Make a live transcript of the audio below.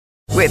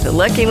With the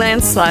Lucky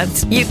Land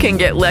Slots, you can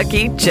get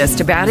lucky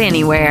just about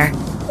anywhere.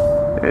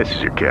 This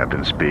is your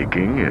captain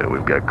speaking.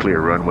 We've got clear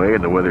runway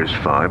and the weather's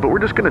fine, but we're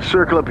just going to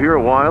circle up here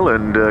a while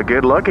and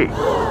get lucky.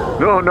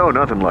 No,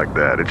 nothing like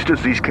that. It's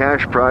just these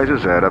cash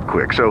prizes add up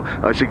quick. So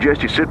I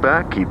suggest you sit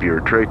back, keep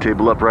your tray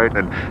table upright,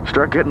 and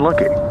start getting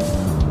lucky.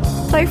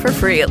 Play for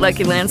free at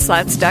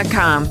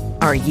LuckyLandSlots.com.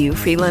 Are you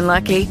feeling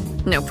lucky?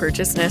 No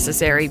purchase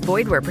necessary.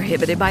 Void where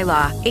prohibited by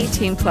law.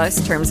 18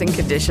 plus terms and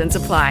conditions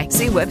apply.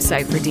 See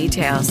website for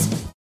details.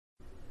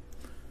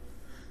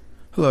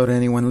 Hello to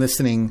anyone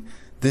listening.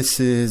 This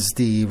is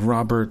the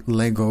Robert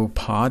Lego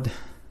pod,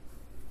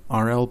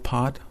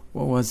 RLPod.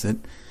 What was it?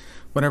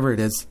 Whatever it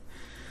is.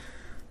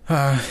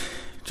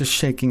 Just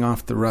shaking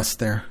off the rust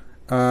there.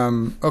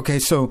 Okay,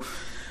 so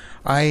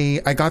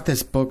I got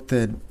this book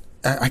that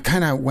I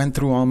kind of went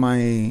through all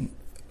my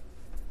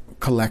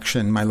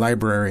collection, my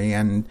library,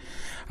 and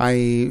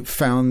I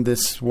found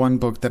this one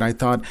book that I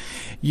thought,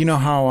 you know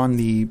how on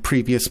the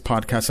previous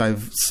podcast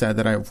I've said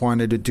that I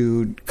wanted to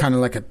do kind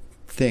of like a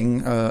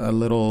thing, a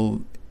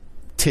little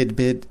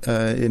tidbit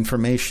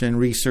information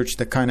research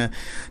that kind of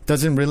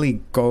doesn't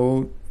really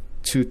go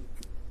to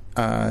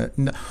or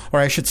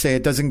I should say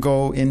it doesn't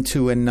go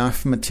into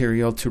enough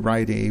material to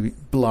write a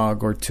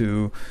blog or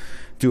to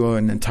do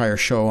an entire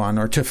show on,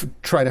 or to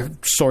try to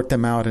sort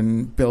them out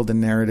and build a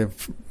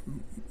narrative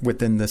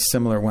within the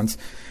similar ones.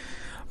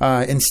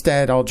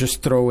 Instead, I'll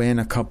just throw in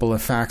a couple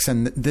of facts.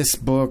 And this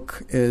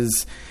book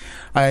is,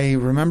 I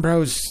remember I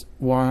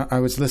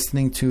was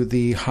listening to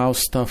the How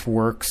Stuff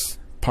Works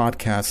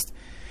podcast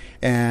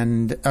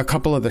and a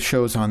couple of the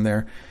shows on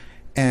there,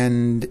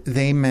 and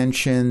they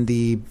mentioned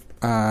the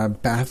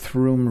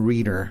bathroom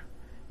reader.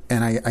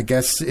 And I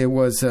guess it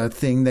was a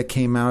thing that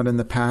came out in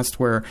the past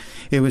where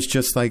it was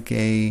just like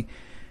is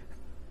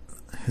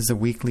a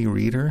weekly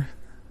reader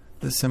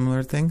the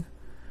similar thing?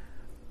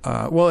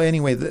 Well,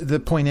 anyway, the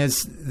point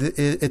is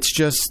it's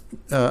just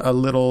a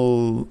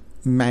little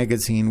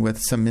magazine with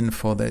some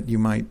info that you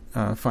might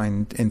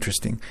find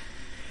interesting.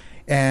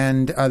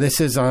 And this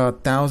is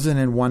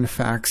 1,001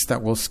 facts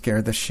that will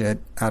scare the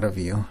shit out of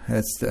you.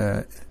 It's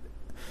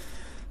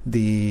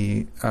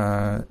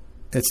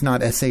it's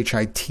not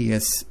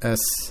SHITS.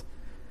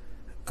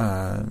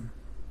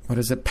 What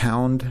is it?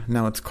 Pound.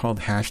 Now it's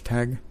called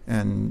hashtag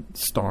and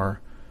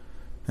star,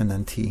 and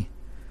then T.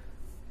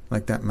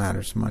 Like that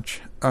matters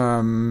much.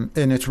 And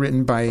it's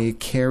written by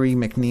Carrie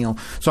McNeil.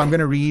 So I'm going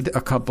to read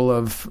a couple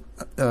of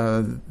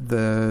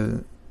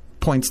the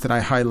points that I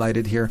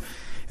highlighted here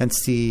and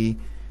see,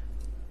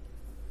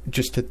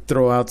 just to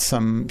throw out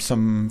some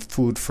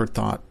food for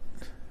thought.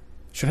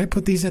 Should I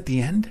put these at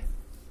the end?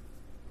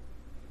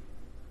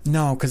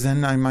 No, because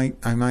then I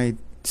might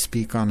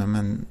speak on them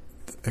and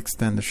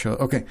extend the show.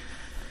 Okay.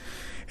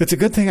 It's a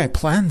good thing I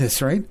planned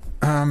this, right?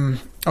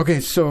 Okay,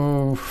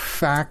 so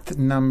fact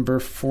number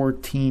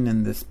 14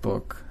 in this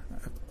book.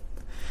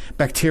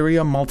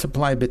 Bacteria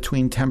multiply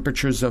between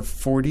temperatures of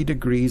 40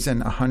 degrees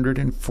and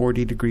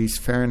 140 degrees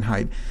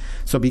Fahrenheit.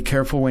 So be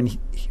careful when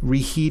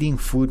reheating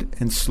food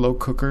in slow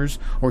cookers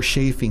or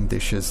chafing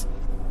dishes.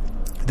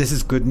 This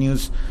is good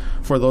news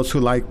for those who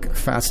like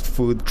fast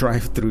food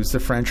drive-thrus. The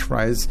French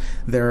fries,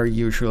 they're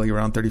usually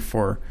around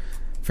 34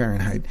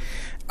 Fahrenheit.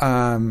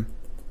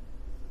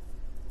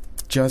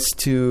 Just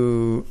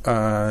to,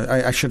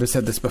 I should have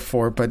said this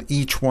before, but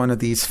each one of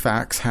these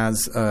facts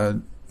has a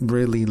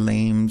really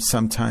lame,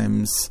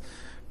 sometimes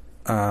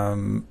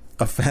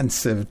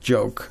offensive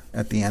joke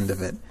at the end of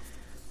it.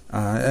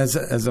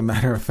 As a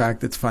matter of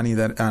fact, it's funny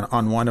that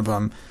on one of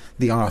them,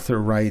 the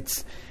author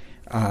writes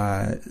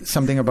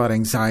something about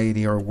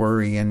anxiety or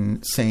worry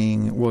and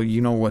saying, well,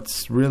 you know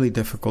what's really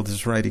difficult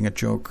is writing a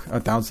joke,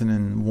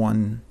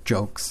 1,001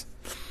 jokes.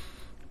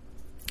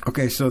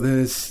 Okay, so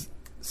this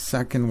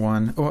second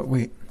one. Oh,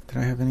 wait. Did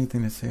I have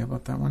anything to say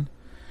about that one?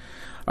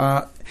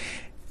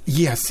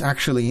 Yes,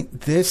 actually.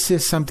 This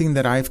is something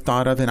that I've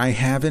thought of, and I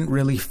haven't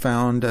really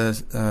found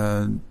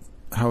a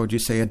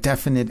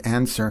definite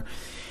answer.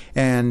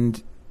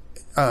 And,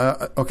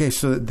 okay,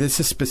 so this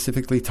is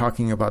specifically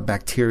talking about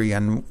bacteria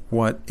and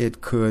where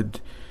it could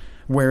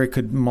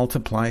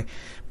multiply.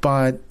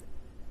 But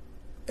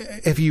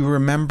if you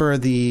remember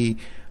the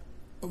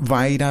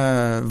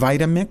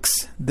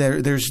Vitamix,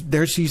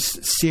 there's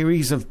these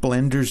series of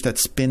blenders that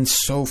spin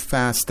so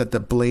fast that the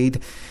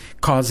blade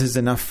causes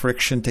enough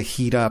friction to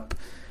heat up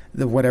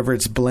whatever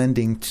it's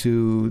blending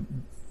to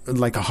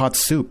like a hot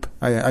soup.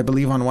 I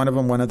believe on one of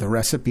them, one of the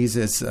recipes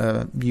is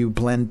you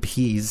blend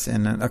peas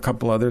and a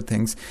couple other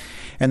things,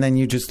 and then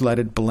you just let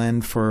it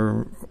blend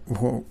for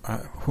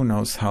who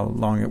knows how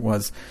long it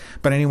was.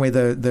 But anyway,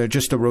 the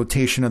just the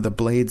rotation of the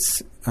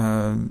blades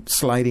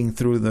sliding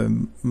through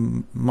the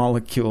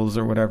molecules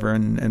or whatever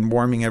and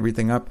warming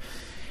everything up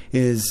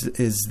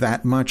is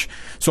that much.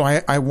 So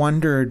I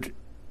wondered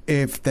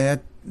if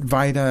that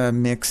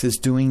Vitamix is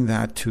doing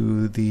that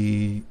to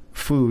the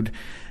food.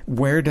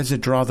 Where does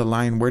it draw the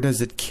line? Where does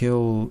it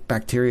kill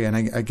bacteria? And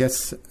I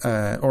guess,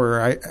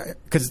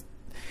 because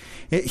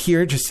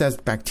here it just says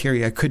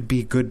bacteria. It could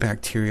be good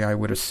bacteria, I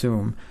would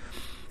assume.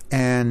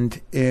 And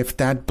if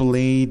that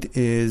blade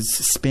is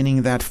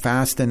spinning that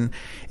fast, then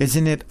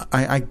isn't it,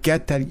 I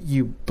get that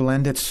you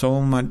blend it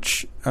so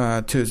much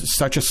to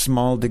such a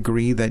small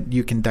degree that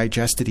you can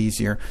digest it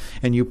easier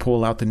and you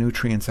pull out the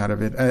nutrients out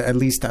of it. At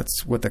least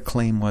that's what the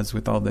claim was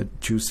with all the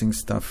juicing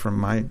stuff from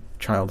my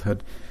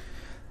childhood,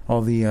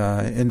 all the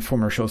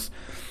infomercials.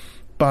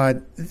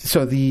 But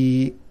so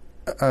the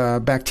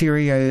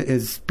bacteria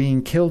is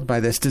being killed by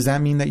this. Does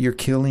that mean that you're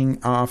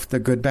killing off the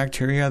good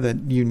bacteria that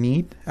you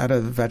need out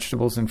of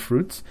vegetables and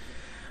fruits?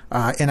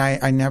 And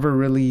I never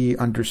really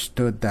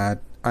understood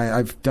that.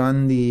 I've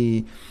done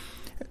the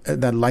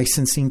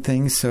licensing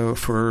thing, so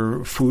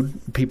for food,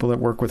 people that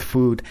work with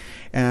food,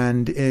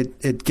 and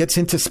it gets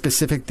into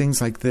specific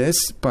things like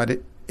this, but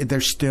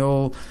there's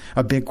still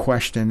a big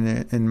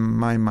question in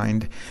my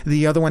mind.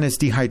 The other one is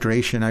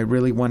dehydration. I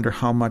really wonder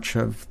how much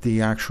of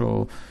the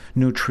actual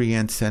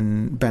nutrients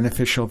and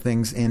beneficial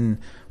things in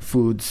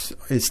foods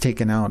is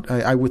taken out.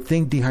 I would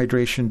think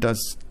dehydration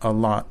does a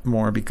lot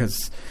more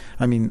because,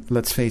 I mean,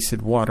 let's face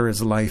it, water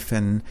is life,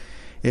 and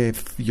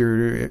if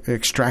you're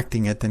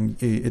extracting it, then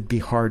it'd be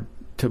hard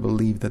to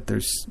believe that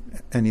there's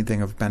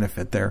anything of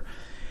benefit there.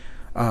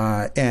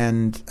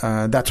 And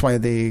that's why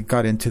they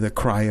got into the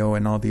cryo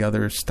and all the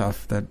other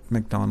stuff that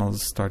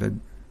McDonald's started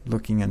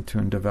looking into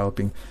and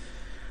developing.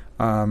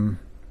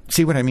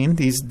 See what I mean?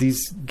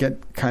 These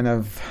get kind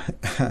of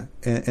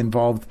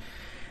involved.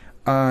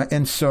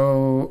 And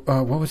so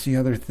what was the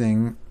other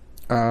thing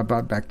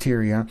about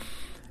bacteria?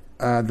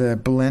 The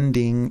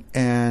blending.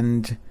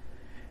 And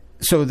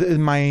so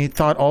my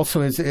thought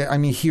also is, I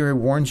mean, here it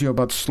warns you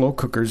about slow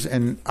cookers,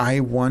 and I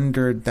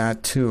wondered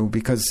that too,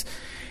 because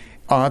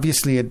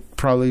obviously it'd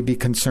probably be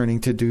concerning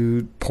to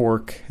do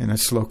pork in a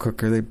slow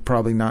cooker. They'd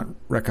probably not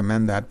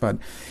recommend that, but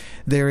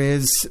there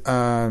is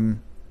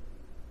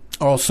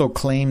also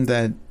claim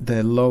that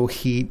the low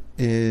heat,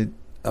 it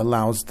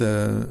allows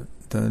the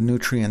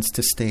nutrients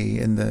to stay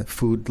in the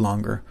food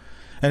longer.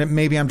 And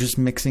maybe I'm just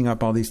mixing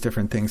up all these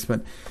different things,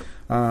 but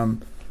I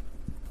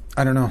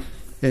don't know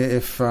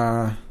if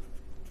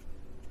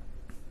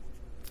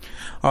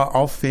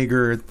I'll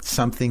figure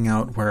something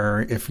out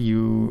where if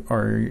you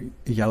are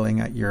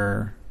yelling at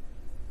your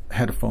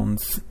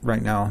headphones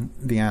right now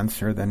the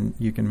answer, then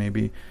you can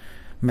maybe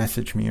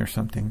message me or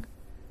something.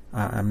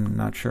 I'm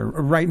not sure.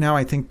 Right now,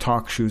 I think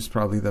TalkShoe is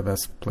probably the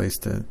best place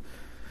to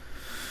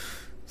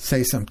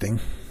say something.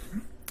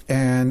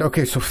 And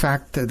okay, so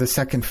the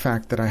second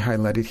fact that I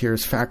highlighted here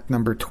is fact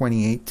number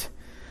 28.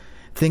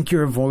 Think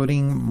you're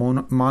avoiding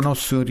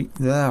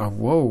monosodium.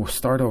 Whoa,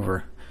 start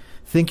over.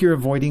 Think you're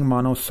avoiding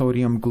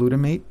monosodium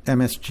glutamate,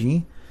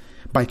 MSG,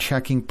 by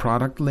checking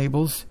product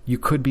labels? You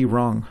could be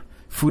wrong.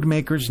 Food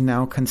makers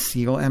now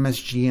conceal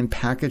MSG in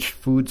packaged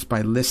foods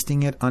by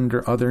listing it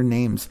under other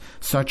names,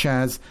 such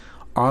as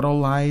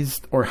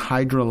autolyzed or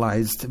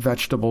hydrolyzed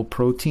vegetable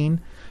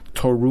protein,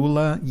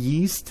 torula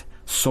yeast,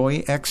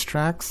 soy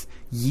extracts,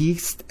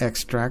 yeast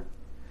extract,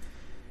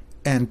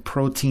 and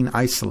protein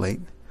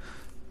isolate.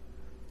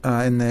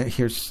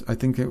 Here's, I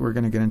think we're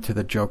going to get into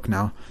the joke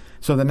now.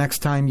 So the next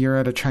time you're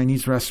at a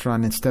Chinese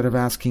restaurant, instead of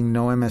asking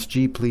no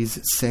MSG, please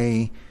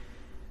say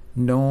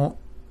no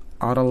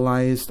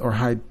autolyzed or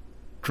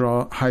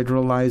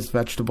hydrolyzed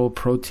vegetable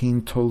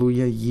protein,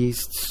 toluya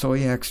yeast,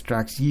 soy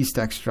extracts, yeast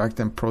extract,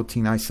 and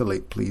protein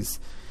isolate, please.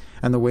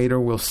 And the waiter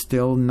will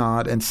still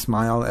nod and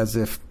smile as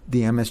if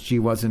the MSG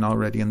wasn't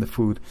already in the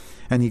food,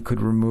 and he could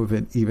remove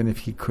it even if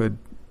he could.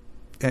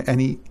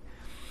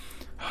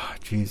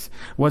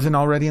 Wasn't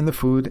already in the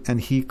food,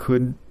 and he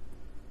could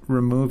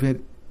remove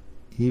it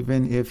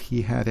even if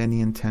he had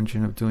any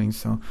intention of doing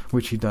so,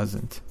 which he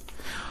doesn't.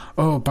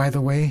 Oh, by the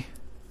way,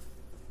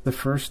 the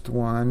first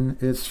one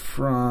is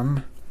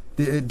from...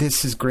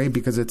 This is great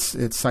because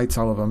it cites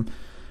all of them.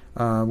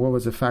 What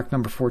was it? Fact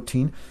number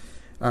 14.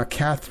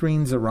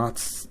 Catherine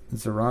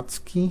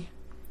Zaratsky.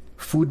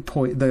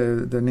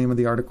 The name of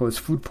the article is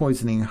Food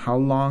Poisoning. How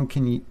long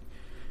can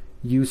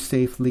you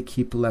safely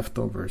keep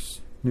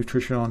leftovers?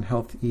 Nutritional and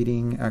health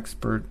eating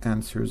expert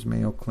answers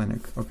Mayo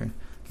Clinic. Okay,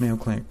 Mayo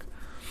Clinic.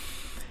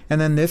 And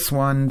then this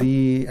one,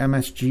 the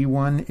MSG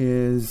one,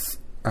 is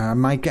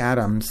Mike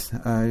Adams.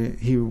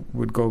 He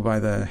would go by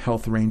the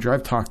Health Ranger.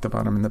 I've talked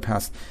about him in the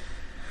past.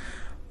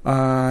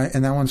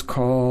 And that one's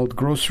called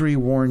Grocery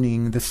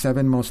Warning, the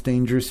 7 Most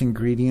Dangerous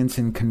Ingredients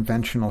in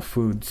Conventional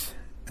Foods.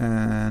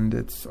 And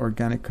it's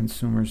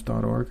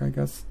organicconsumers.org, I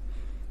guess,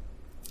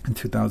 in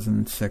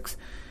 2006.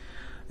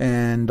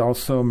 And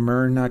also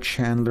Myrna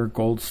Chandler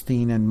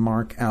Goldstein and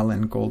Mark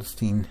Allen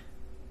Goldstein.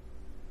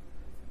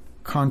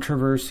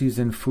 Controversies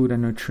in Food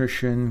and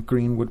Nutrition,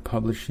 Greenwood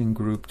Publishing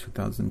Group,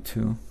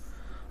 2002.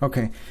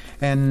 Okay,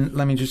 and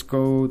let me just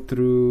go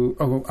through...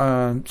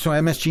 so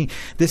MSG,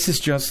 this is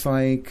just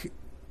like...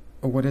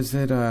 What is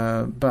it?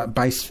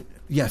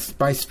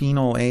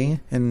 Bisphenol A.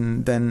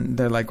 And then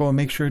they're like, oh,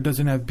 make sure it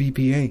doesn't have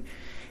BPA.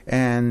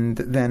 And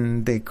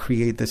then they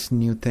create this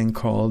new thing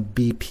called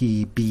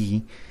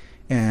BPB.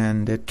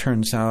 And it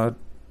turns out,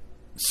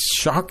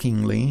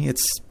 shockingly,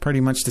 it's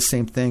pretty much the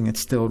same thing. It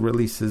still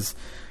releases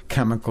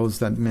chemicals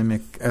that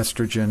mimic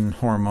estrogen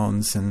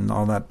hormones and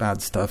all that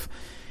bad stuff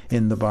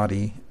in the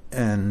body.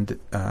 And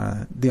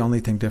the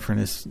only thing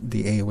different is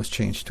the A was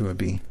changed to a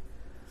B.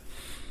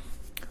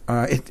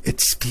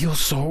 It feels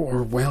so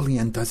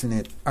Orwellian, doesn't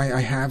it?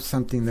 I have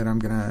something that I'm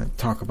going to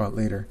talk about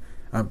later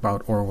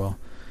about Orwell.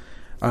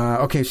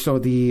 Okay, so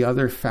the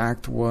other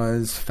fact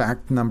was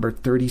fact number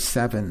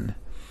 37.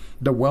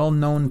 The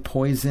well-known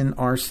poison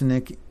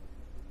arsenic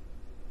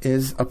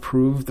is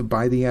approved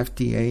by the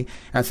FDA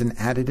as an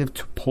additive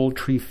to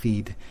poultry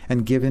feed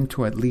and given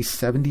to at least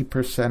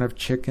 70% of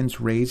chickens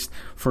raised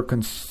for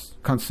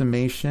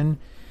consumption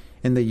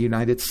in the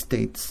United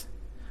States.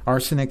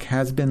 Arsenic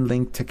has been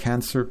linked to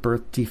cancer,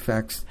 birth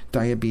defects,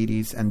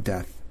 diabetes, and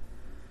death.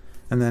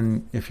 And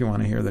then, if you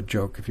want to hear the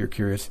joke, if you're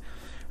curious,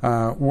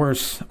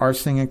 worse,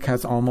 arsenic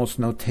has almost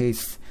no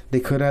taste. They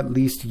could at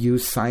least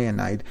use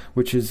cyanide,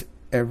 which is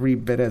every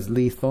bit as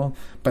lethal,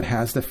 but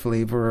has the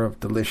flavor of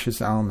delicious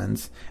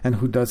almonds. And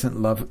who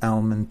doesn't love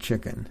almond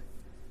chicken?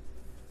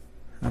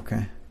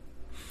 Okay.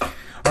 All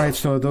right,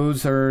 so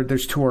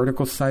there's 2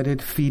 articles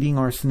cited. Feeding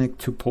arsenic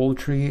to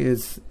poultry,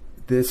 is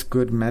this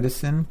good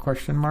medicine? ?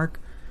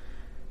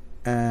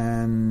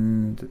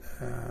 And,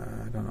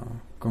 I don't know,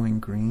 going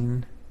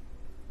green.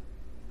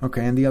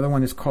 Okay, and the other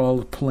one is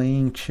called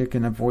Playing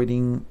Chicken,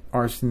 Avoiding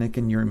Arsenic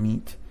in Your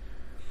Meat.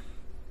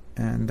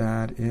 And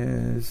that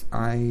is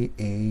IATP.org.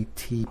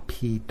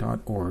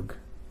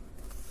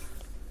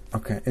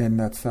 Okay, and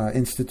that's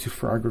Institute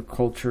for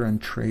Agriculture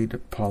and Trade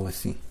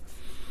Policy.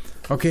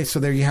 Okay, so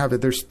there you have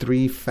it. There's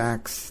 3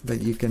 facts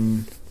that you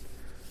can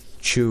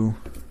chew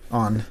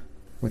on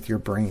with your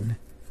brain.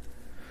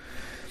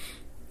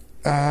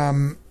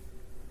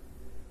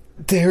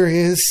 There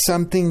is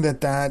something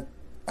that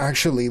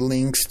actually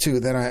links to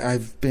that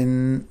I've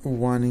been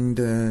wanting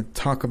to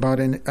talk about,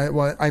 and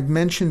I've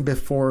mentioned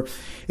before.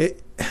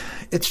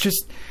 It's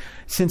just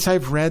since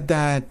I've read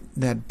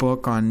that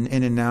book on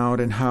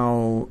In-N-Out and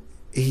how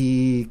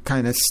he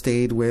kind of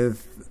stayed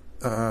with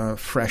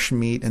fresh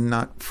meat and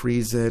not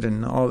freeze it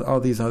and all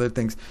these other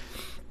things.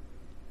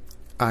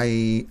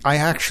 I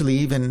actually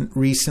even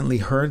recently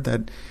heard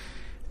that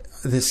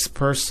this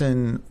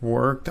person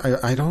worked.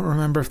 I don't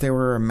remember if they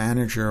were a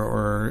manager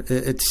or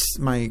it's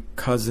my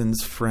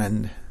cousin's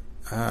friend.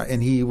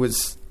 And he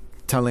was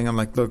telling him,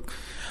 like, look,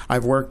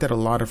 I've worked at a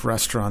lot of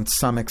restaurants,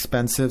 some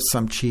expensive,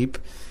 some cheap.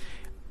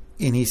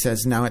 And he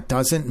says, now it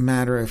doesn't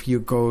matter if you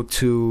go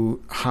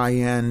to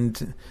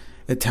high-end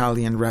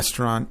Italian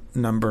restaurant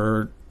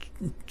number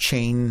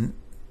chain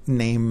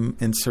name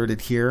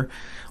inserted here,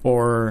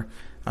 or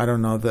I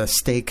don't know, the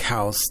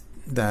steakhouse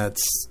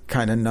that's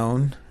kind of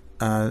known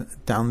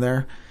down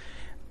there.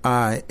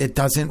 It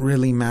doesn't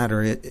really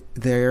matter.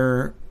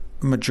 The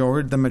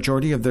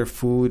majority of their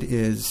food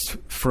is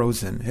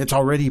frozen. It's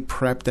already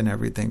prepped and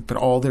everything, but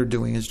all they're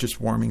doing is just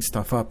warming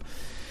stuff up,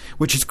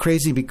 which is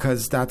crazy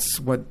because that's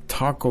what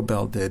Taco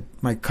Bell did.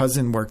 My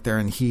cousin worked there,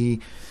 and he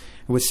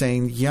was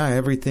saying, yeah,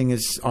 everything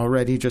is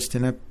already just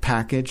in a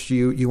package.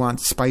 You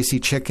want spicy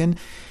chicken?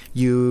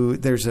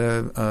 There's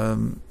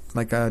a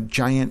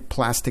giant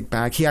plastic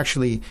bag. He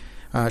actually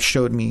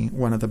showed me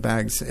one of the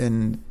bags,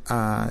 and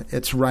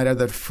it's right out of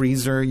the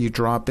freezer. You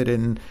drop it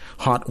in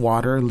hot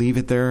water, leave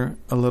it there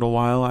a little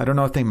while. I don't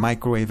know if they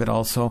microwave it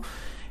also.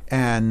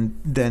 And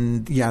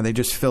then, they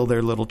just fill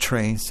their little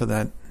tray so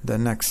that the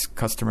next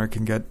customer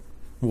can get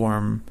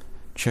warm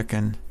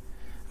chicken,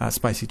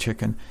 spicy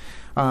chicken.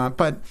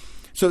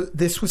 So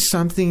this was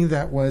something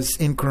that was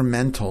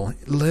incremental,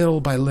 little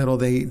by little.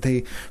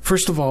 They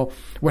first of all,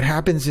 what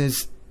happens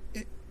is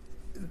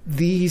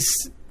these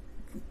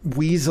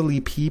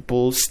weaselly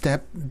people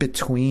step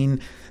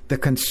between the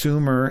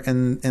consumer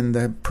and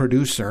the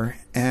producer,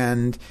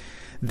 and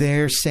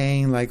they're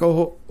saying like,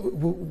 "Oh,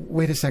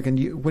 wait a second.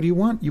 What do you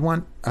want? You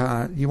want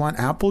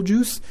apple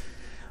juice?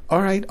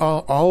 All right,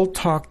 I'll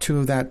talk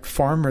to that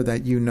farmer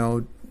that you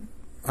know,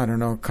 I don't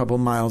know, a couple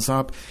miles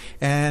up,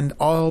 and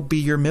I'll be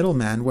your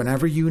middleman.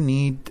 Whenever you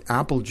need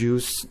apple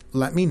juice,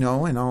 let me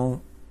know, and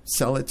I'll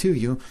sell it to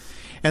you."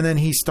 And then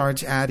he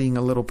starts adding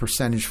a little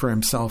percentage for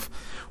himself.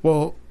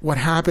 Well, what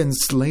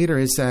happens later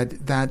is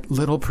that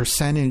little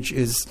percentage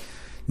is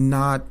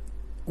not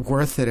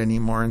worth it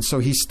anymore. And so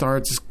he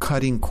starts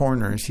cutting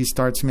corners. He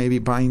starts maybe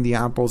buying the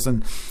apples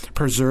and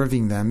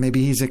preserving them.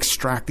 Maybe he's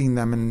extracting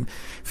them and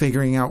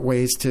figuring out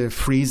ways to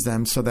freeze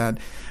them so that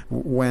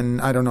when,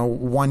 I don't know,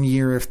 1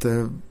 year, if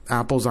the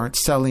apples aren't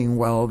selling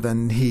well,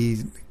 then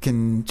he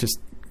can just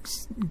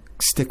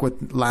stick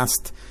with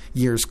last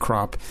year's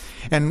crop.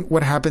 And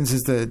what happens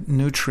is the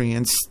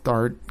nutrients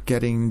start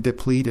getting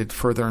depleted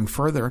further and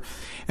further.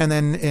 And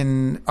then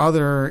in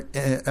other,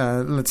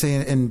 let's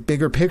say in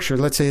bigger picture,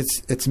 let's say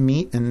it's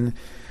meat and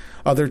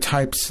other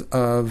types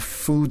of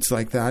foods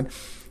like that.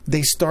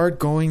 they start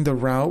going the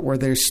route where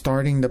they're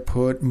starting to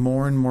put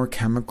more and more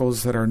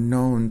chemicals that are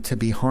known to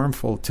be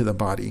harmful to the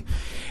body.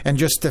 And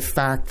just the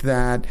fact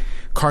that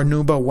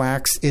carnauba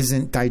wax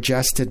isn't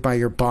digested by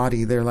your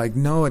body, they're like,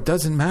 no, it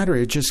doesn't matter.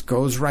 It just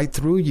goes right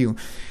through you.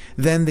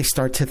 Then they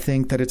start to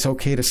think that it's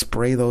okay to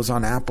spray those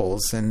on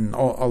apples and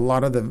a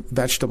lot of the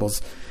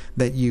vegetables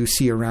that you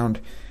see around.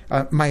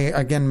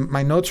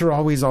 My notes are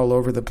always all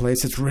over the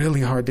place. It's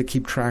really hard to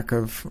keep track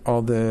of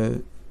all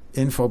the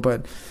info,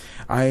 but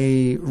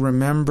I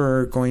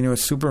remember going to a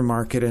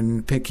supermarket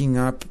and picking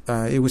up,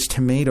 it was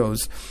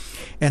tomatoes,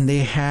 and they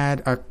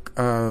had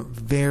a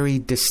very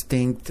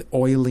distinct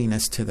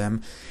oiliness to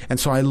them. And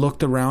so I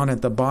looked around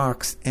at the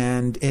box,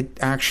 and it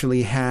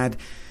actually had,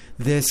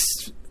 this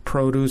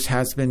produce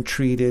has been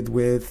treated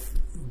with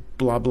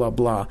blah, blah,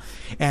 blah.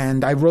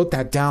 And I wrote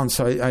that down,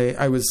 so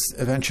I was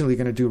eventually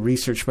going to do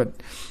research, but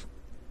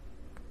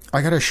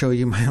I got to show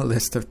you my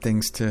list of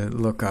things to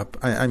look up.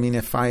 I mean,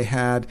 if I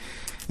had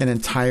an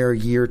entire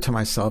year to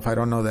myself, I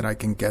don't know that I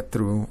can get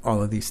through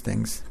all of these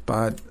things.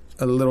 But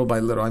little by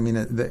little, I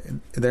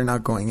mean, they're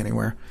not going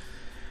anywhere.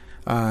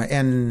 I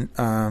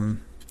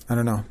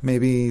don't know,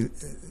 maybe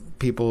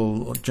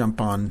people will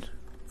jump on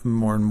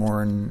more and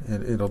more, and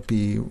it'll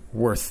be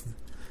worth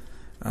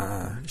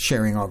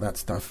sharing all that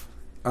stuff.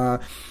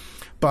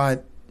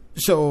 But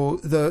so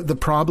the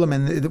problem,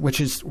 and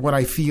which is what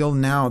I feel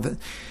now, that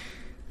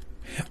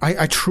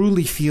I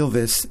truly feel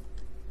this.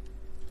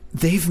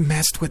 They've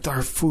messed with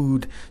our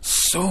food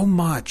so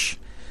much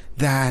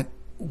that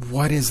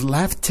what is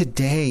left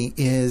today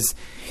is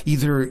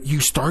either you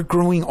start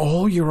growing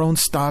all your own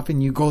stuff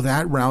and you go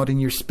that route and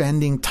you're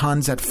spending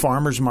tons at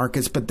farmers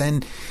markets, but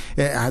then,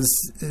 as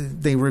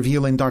they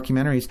reveal in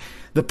documentaries,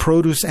 the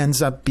produce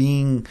ends up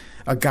being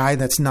a guy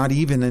that's not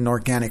even an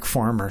organic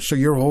farmer. So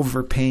you're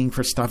overpaying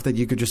for stuff that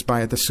you could just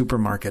buy at the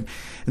supermarket.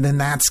 And then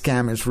that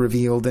scam is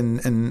revealed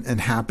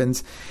and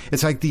happens.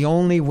 It's like the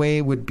only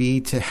way would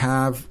be to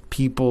have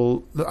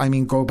people,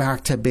 go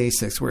back to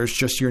basics where it's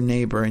just your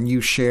neighbor and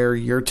you share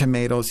your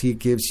tomatoes. He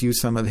gives you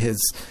some of his,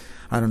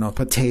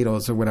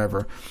 potatoes or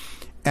whatever.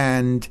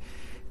 And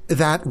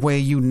that way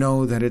you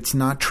know that it's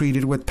not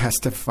treated with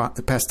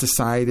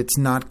pesticide. It's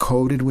not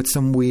coated with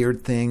some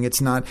weird thing. It's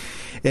not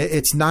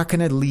going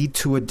to lead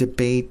to a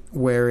debate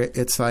where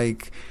it's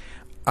like,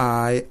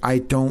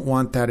 I don't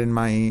want that in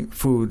my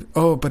food.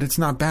 Oh, but it's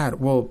not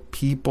bad. Well,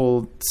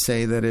 people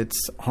say that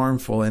it's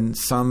harmful, and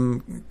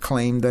some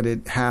claim that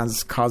it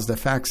has caused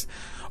effects.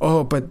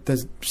 Oh, but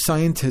the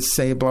scientists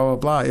say blah, blah,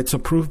 blah. It's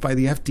approved by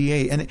the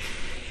FDA. And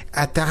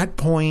at that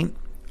point,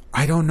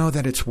 I don't know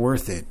that it's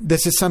worth it.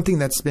 This is something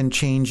that's been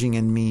changing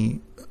in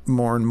me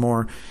more and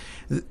more.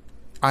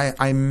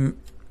 Am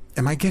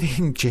I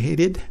getting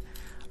jaded?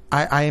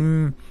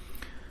 I'm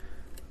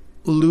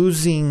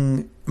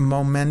losing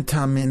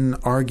momentum in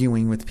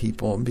arguing with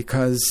people,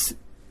 because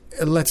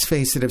let's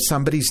face it, if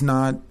somebody's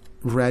not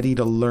ready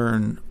to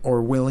learn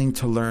or willing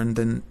to learn,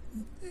 then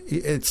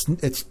it's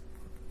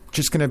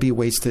just going to be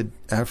wasted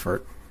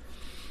effort.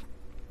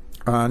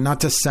 Not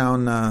to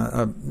sound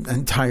an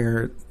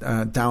entire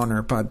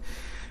downer, but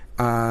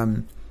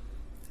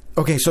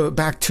okay, so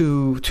back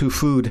to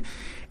food.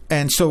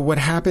 And so what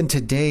happened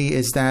today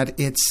is that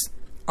it's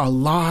a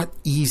lot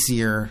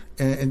easier,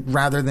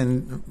 rather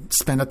than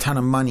spend a ton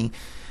of money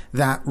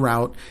that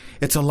route,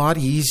 it's a lot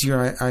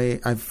easier,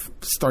 I've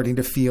starting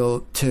to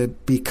feel, to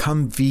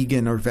become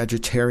vegan or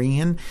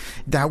vegetarian.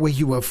 That way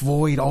you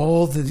avoid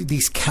all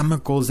these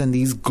chemicals and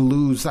these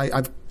glues.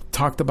 I've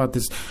talked about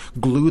this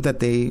glue that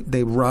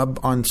they rub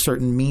on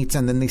certain meats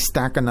and then they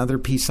stack another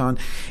piece on.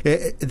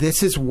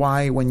 This is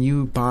why when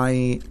you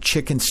buy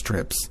chicken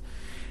strips,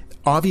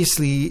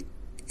 obviously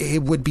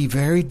it would be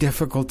very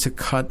difficult to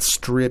cut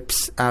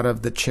strips out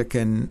of the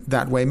chicken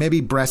that way.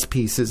 Maybe breast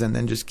pieces and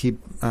then just keep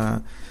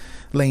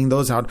laying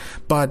those out.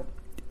 But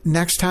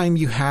next time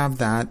you have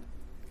that,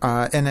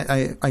 and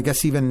I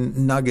guess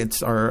even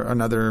nuggets are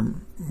another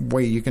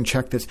way you can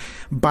check this.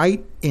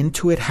 Bite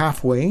into it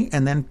halfway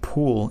and then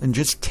pull and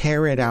just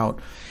tear it out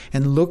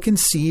and look and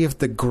see if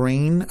the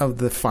grain of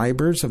the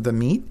fibers of the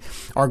meat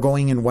are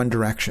going in one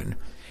direction.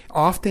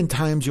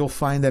 Oftentimes you'll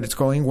find that it's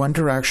going one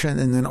direction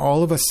and then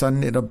all of a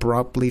sudden it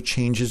abruptly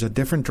changes a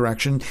different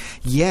direction.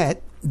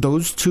 Yet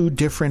those two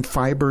different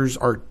fibers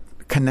are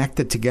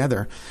connected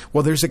together.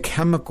 Well, there's a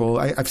chemical.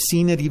 I've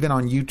seen it even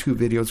on YouTube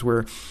videos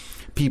where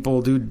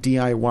people do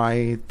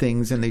DIY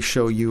things and they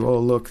show you, oh,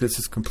 look, this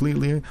is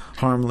completely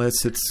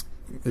harmless.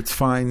 It's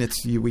fine.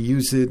 We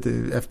use it. The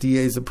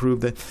FDA's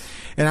approved it.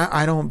 And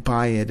I don't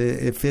buy it.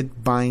 If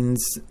it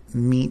binds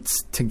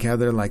meats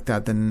together like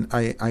that, then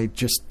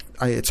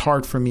it's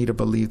hard for me to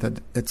believe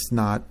that it's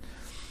not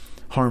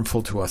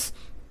harmful to us.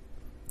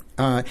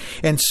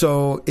 And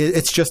so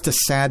it's just a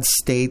sad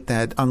state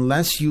that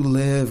unless you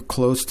live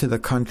close to the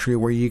country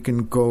where you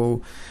can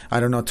go,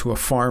 to a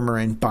farmer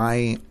and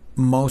buy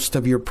most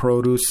of your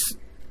produce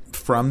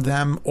from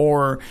them,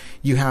 or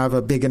you have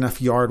a big enough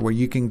yard where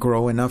you can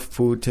grow enough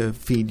food to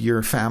feed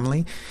your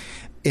family,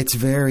 it's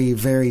very,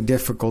 very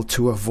difficult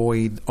to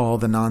avoid all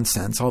the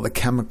nonsense, all the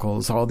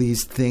chemicals, all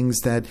these things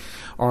that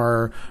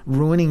are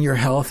ruining your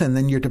health, and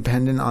then you're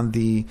dependent on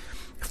the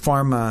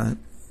pharma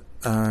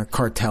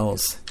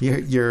cartels.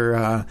 You're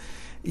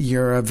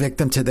a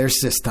victim to their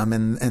system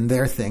and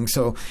their thing.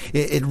 So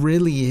it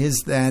really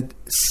is that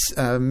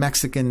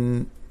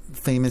Mexican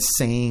famous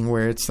saying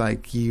where it's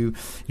like you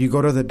go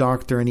to the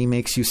doctor and he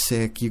makes you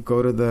sick, you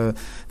go to the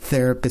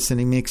therapist and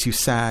he makes you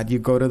sad, you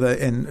go to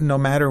and no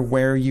matter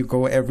where you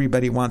go,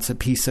 everybody wants a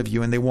piece of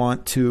you and they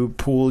want to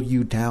pull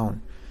you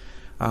down.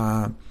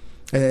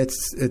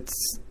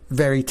 It's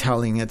very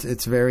telling.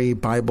 It's very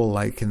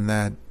Bible-like in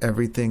that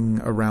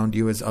everything around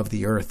you is of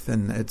the earth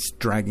and it's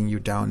dragging you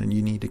down, and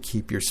you need to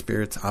keep your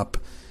spirits up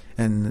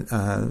and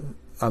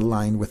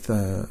aligned with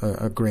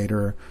a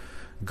greater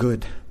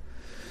good.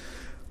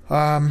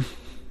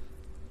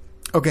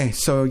 Okay,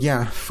 so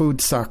yeah,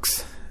 food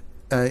sucks.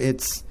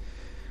 It's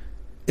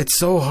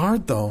so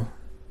hard though,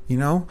 you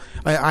know.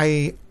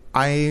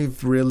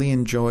 I've really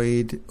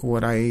enjoyed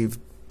what I've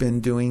been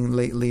doing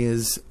lately.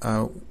 Is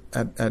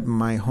at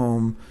my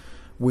home,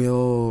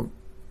 we'll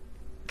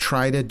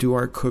try to do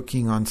our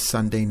cooking on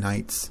Sunday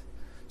nights,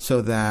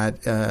 so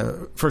that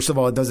first of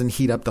all, it doesn't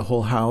heat up the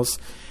whole house.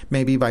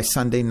 Maybe by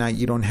Sunday night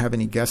you don't have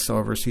any guests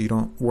over, so you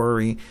don't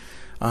worry.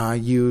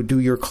 You do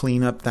your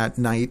cleanup that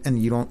night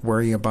and you don't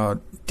worry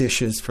about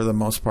dishes for the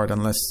most part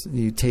unless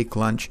you take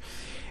lunch.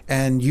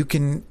 And you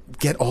can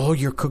get all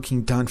your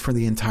cooking done for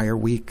the entire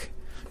week.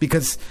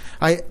 Because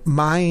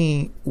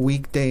my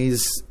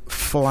weekdays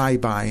fly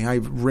by. I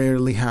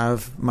rarely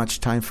have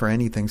much time for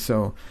anything.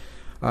 So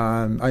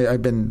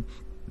I've been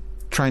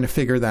trying to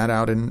figure that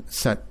out and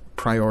set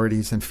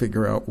priorities and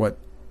figure out what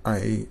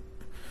I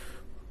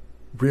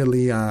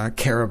really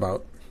care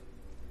about.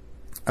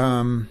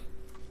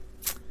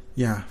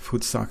 Yeah,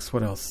 food sucks.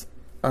 What else?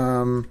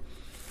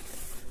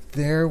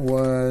 There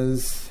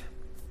was...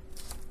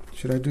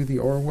 Should I do the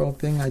Orwell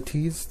thing I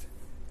teased?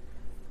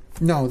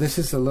 No, this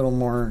is a little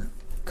more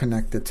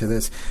connected to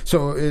this.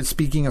 So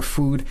speaking of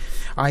food,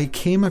 I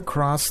came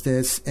across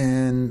this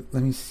and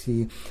let me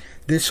see.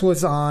 This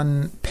was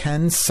on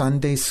Penn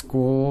Sunday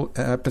School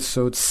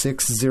episode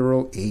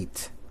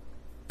 608.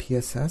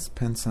 PSS?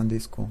 Penn Sunday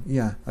School.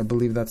 Yeah, I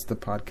believe that's the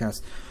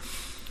podcast.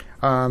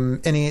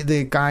 And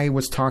the guy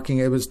was talking,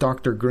 it was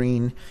Dr.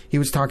 Green. He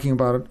was talking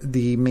about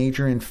the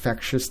major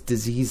infectious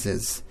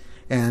diseases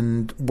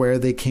and where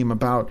they came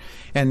about.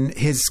 And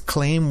his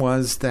claim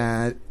was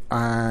that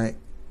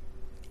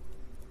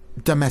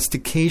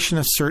domestication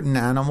of certain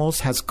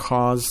animals has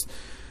caused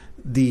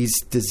these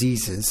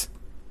diseases.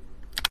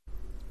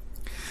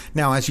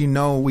 Now, as you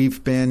know,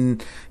 we've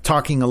been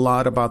talking a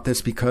lot about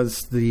this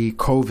because the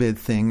COVID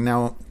thing.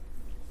 Now,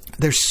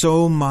 there's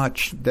so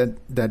much that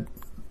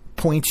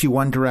points you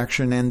one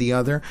direction and the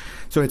other.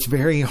 So it's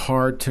very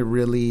hard to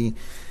really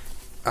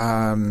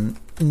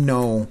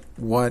know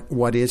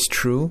what is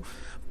true.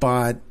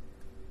 But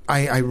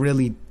I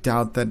really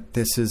doubt that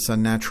this is a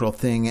natural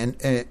thing.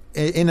 And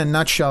in a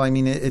nutshell, I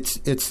mean, it's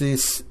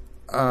this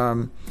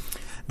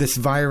this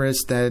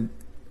virus that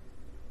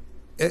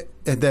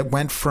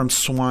went from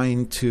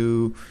swine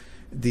to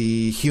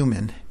the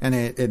human, and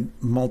it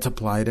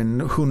multiplied,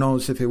 and who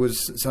knows if it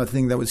was a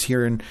thing that was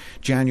here in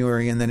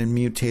January and then it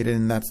mutated,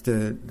 and that's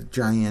the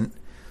giant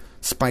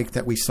spike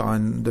that we saw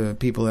in the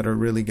people that are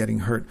really getting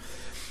hurt.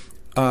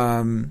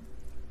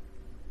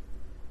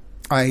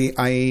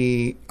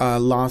 I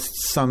lost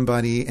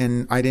somebody,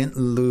 and I didn't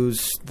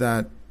lose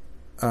that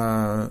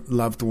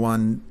loved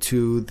one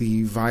to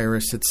the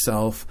virus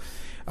itself,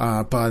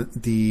 but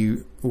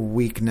the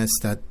weakness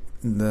that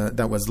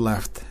was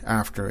left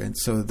after it.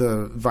 So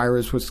the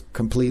virus was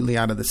completely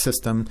out of the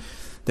system.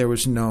 There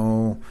was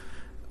no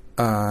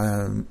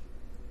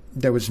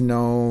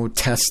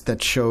test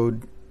that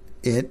showed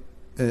it.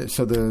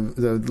 So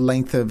the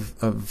length of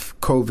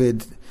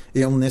COVID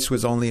illness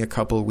was only a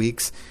couple of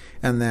weeks,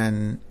 and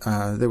then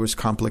there was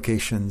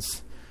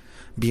complications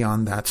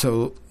beyond that.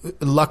 So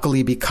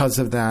luckily, because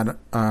of that,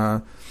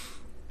 and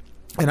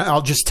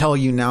I'll just tell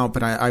you now,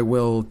 but I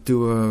will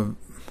do a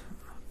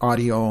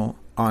audio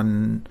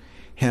on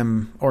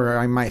him, or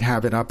I might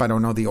have it up. I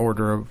don't know the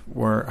order of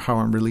how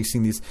I'm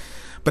releasing these,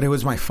 but it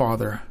was my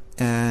father,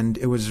 and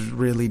it was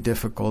really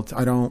difficult.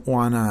 I don't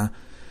want to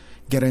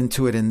get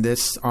into it in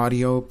this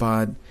audio,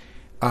 but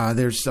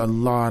there's a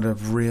lot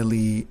of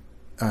really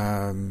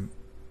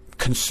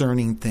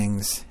concerning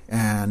things,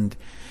 and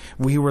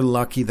we were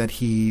lucky that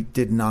he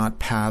did not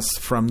pass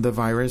from the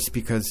virus,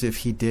 because if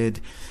he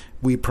did,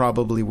 we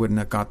probably wouldn't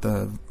have got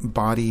the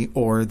body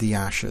or the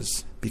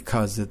ashes,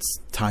 because it's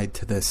tied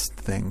to this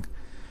thing.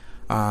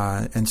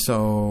 And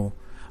so,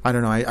 I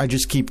don't know, I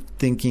just keep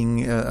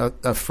thinking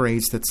a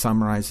phrase that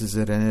summarizes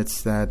it, and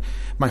it's that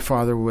my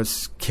father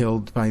was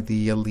killed by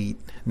the elite,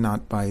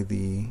 not by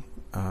the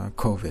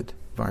COVID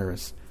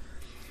virus.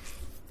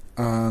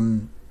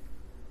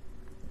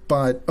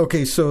 But,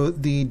 okay, so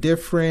the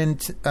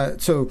different...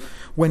 so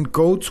when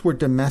goats were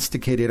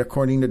domesticated,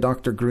 according to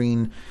Dr.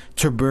 Green,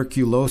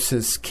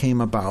 tuberculosis came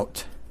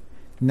about.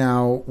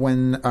 Now,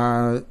 when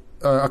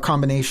a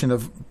combination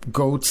of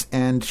goats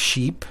and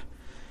sheep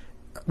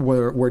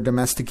were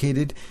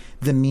domesticated,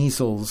 the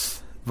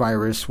measles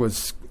virus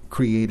was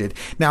created.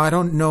 Now, I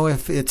don't know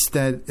if it's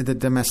that the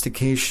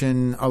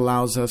domestication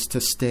allows us to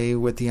stay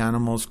with the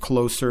animals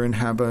closer and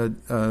have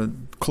a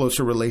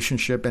closer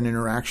relationship and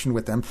interaction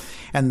with them,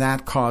 and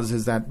that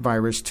causes that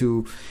virus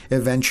to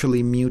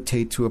eventually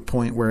mutate to a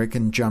point where it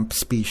can jump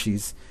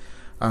species.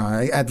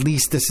 At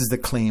least this is the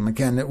claim.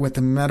 Again, with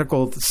the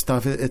medical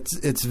stuff,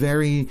 it's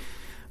very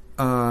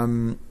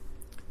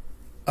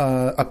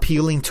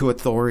appealing to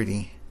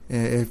authority.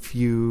 If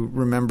you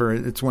remember,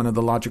 it's one of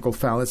the logical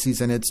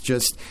fallacies, and it's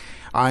just,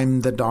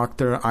 I'm the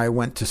doctor, I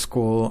went to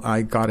school,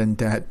 I got in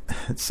debt,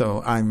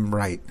 so I'm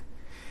right.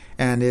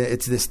 And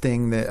it's this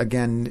thing that,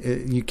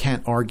 again, you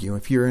can't argue.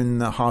 If you're in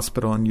the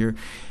hospital and you're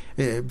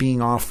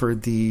being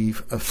offered the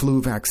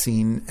flu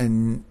vaccine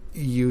and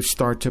you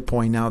start to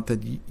point out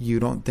that you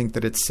don't think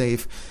that it's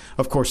safe,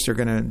 of course they're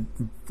going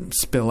to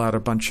spill out a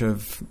bunch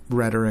of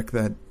rhetoric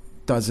that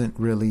doesn't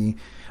really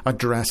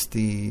address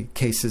the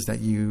cases that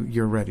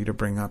you're ready to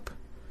bring up.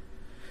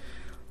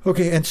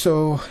 Okay, and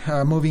so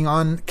moving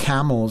on,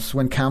 camels.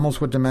 When camels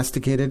were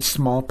domesticated,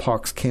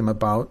 smallpox came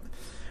about.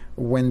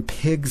 When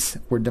pigs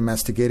were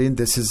domesticated,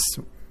 this is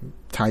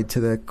tied to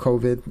the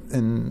COVID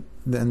and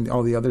then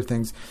all the other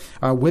things,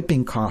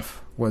 whooping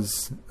cough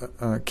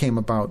came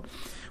about.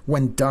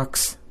 When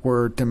ducks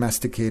were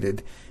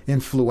domesticated,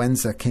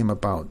 influenza came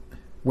about.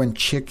 When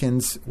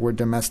chickens were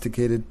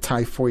domesticated,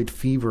 typhoid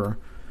fever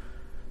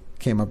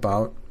came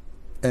about.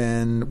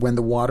 And when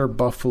the water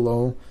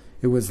buffalo,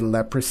 it was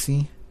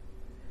leprosy.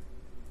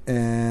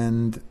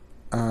 And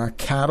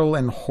cattle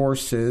and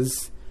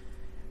horses,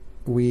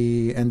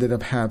 we ended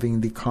up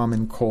having the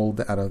common cold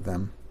out of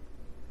them.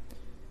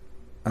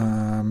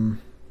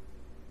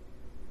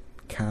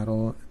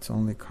 Cattle, it's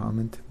only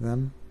common to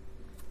them.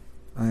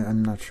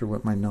 I'm not sure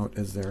what my note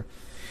is there.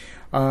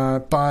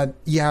 But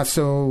yeah,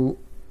 so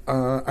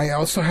I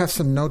also have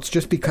some notes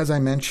just because I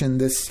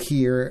mentioned this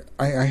here.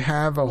 I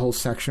have a whole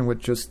section with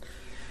just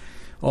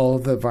all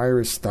the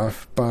virus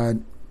stuff, but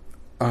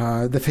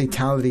the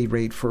fatality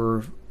rate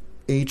for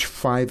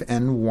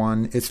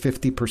H5N1 is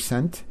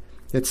 50%.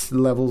 Its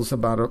levels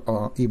about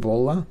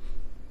Ebola.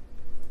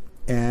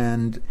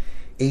 And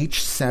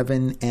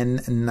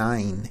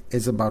H7N9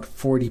 is about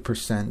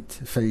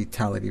 40%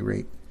 fatality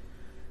rate.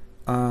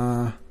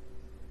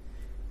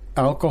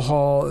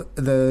 Alcohol,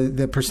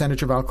 the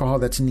percentage of alcohol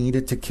that's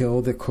needed to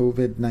kill the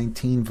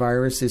COVID-19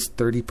 virus is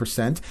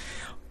 30%.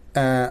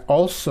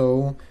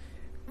 Also,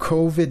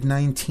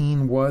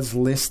 COVID-19 was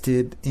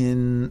listed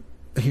in,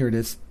 here it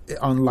is,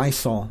 on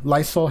Lysol.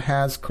 Lysol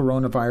has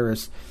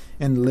coronavirus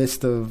in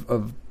list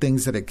of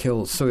things that it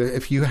kills. So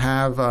if you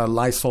have a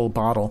Lysol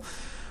bottle,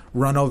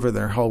 run over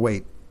there. I'll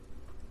wait.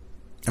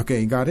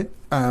 Okay, you got it?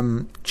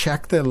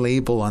 Check the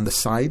label on the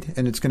side,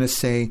 and it's going to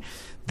say,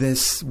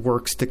 this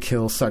works to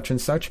kill such and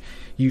such.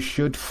 You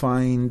should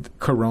find the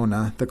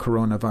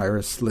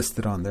coronavirus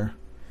listed on there.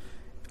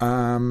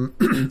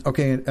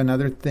 Okay,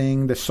 another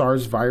thing, the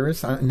SARS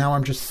virus. Now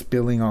I'm just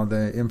spilling all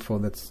the info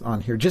that's on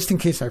here, just in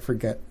case I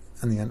forget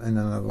in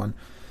another one.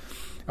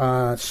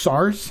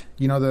 SARS,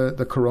 you know,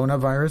 the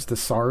coronavirus, the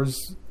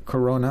SARS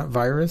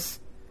coronavirus.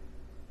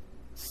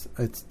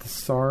 It's the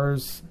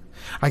SARS.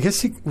 I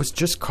guess it was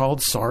just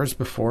called SARS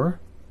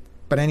before.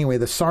 But anyway,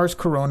 the SARS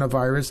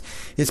coronavirus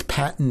is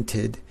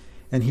patented.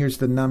 And here's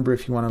the number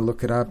if you want to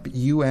look it up.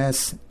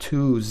 US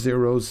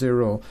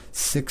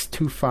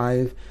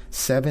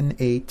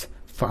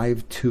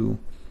 200-625-7852.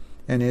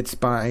 And it's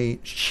by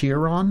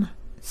Chiron,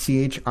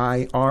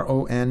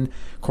 CHIRON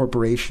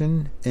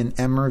Corporation in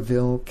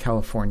Emerville,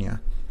 California.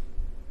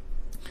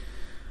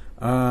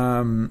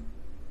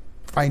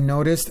 I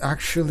noticed,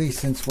 actually,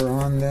 since we're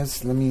on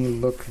this, let me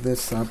look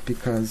this up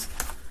because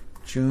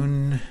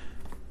let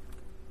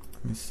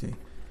me see.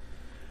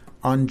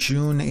 On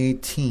June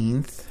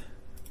 18th,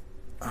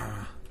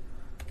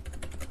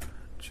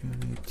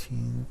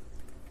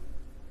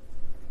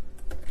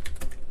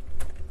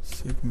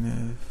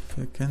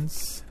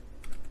 significance.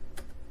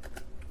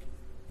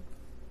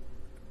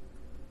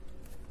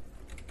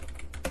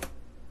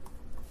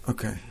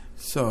 Okay,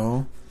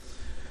 so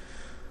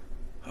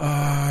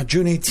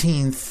June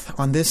 18th,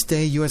 on this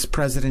day, U.S.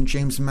 President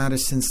James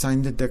Madison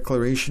signed a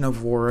declaration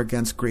of war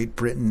against Great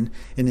Britain,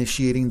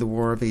 initiating the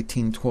War of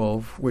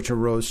 1812, which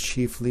arose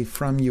chiefly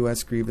from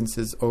U.S.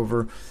 grievances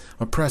over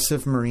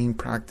oppressive marine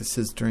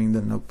practices during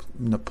the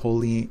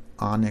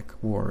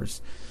Napoleonic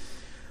Wars.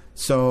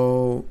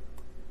 So,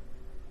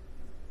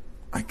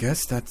 I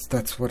guess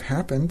that's what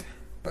happened.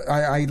 But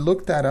I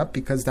looked that up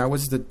because that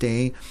was the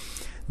day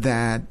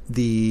that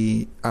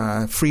the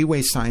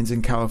freeway signs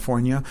in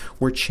California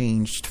were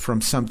changed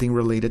from something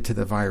related to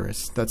the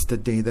virus. That's the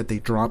day that they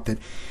dropped it.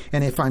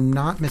 And if I'm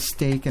not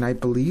mistaken, I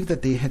believe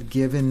that they had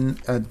given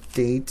a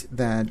date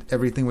that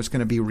everything was going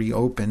to be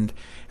reopened.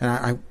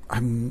 And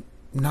I'm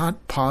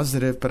not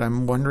positive, but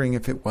I'm wondering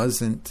if it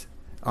wasn't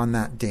on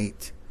that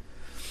date.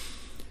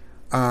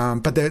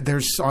 But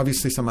there's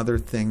obviously some other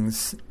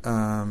things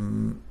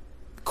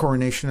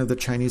coronation of the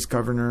Chinese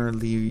governor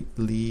Li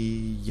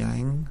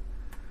Yang.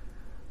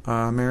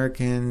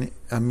 American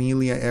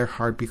Amelia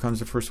Earhart becomes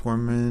the first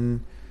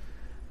woman.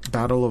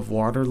 Battle of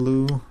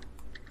Waterloo.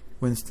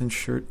 Winston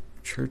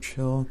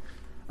Churchill.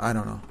 I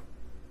don't know.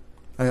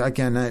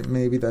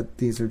 Maybe that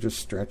these are just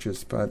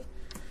stretches, but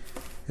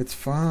it's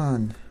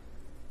fun.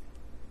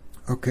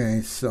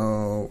 Okay,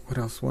 so what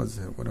else was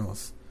it?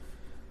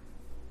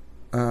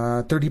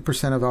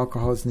 30% of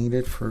alcohol is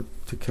needed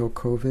to kill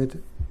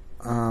COVID.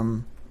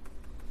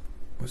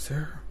 Was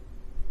there?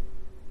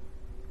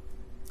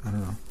 I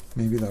don't know.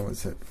 Maybe that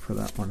was it for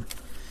that one.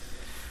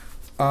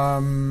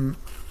 I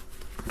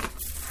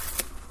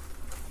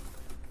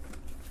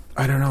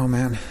don't know,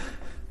 man.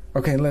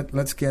 Okay,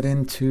 let's get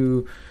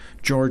into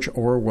George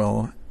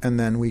Orwell, and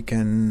then we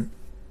can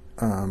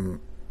kind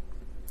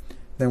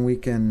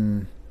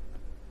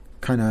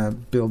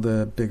of build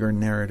a bigger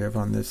narrative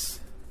on this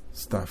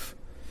stuff.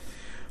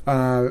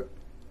 I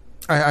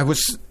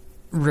was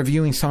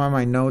reviewing some of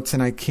my notes,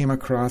 and I came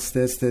across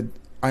this that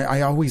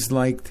I always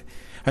liked.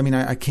 I mean,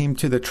 I came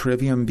to the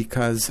trivium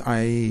because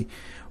I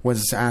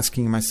was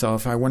asking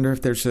myself, I wonder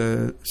if there's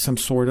some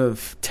sort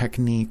of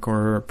technique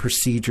or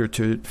procedure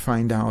to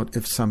find out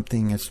if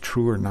something is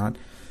true or not.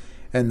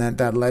 And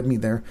that led me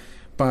there.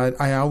 But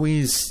I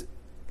always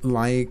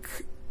like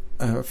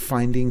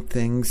finding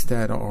things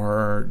that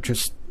are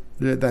just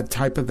that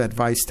type of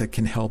advice that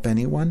can help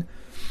anyone.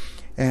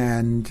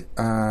 And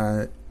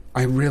I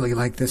really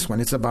like this one.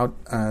 It's about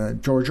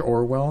George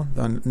Orwell,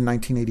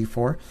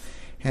 1984.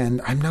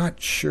 And I'm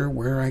not sure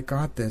where I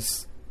got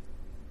this,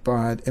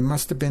 but it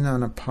must have been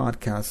on a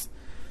podcast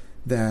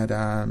that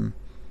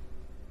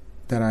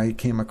I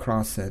came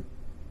across it.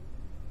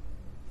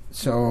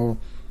 So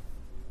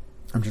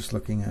I'm just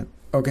looking at.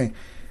 Okay.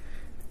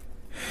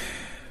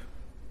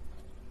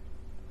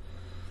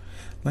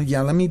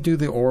 Let me do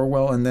the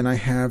Orwell, and then I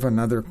have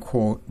another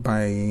quote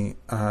by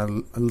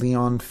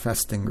Leon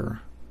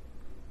Festinger.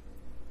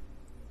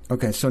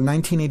 Okay, so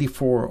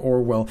 1984,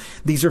 Orwell.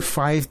 These are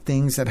 5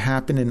 things that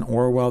happened in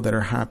Orwell that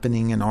are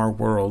happening in our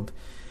world.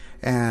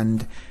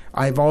 And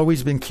I've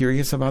always been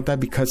curious about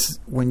that, because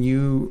when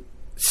you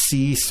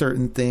see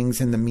certain things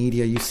in the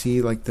media, you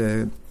see like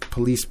the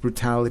police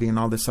brutality and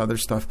all this other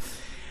stuff,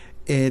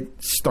 it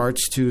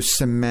starts to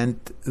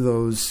cement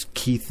those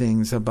key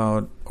things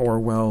about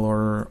Orwell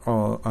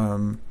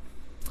or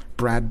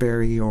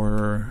Bradbury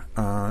or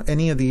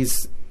any of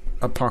these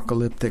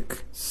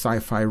apocalyptic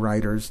sci-fi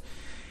writers.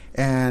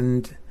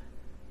 And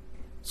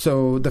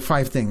so the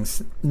 5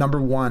 things.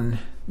 Number 1,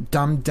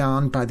 dumbed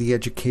down by the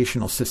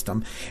educational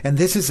system. And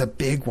this is a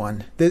big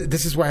one.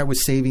 This is why I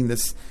was saving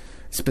this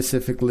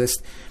specific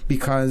list,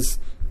 because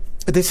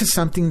this is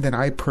something that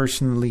I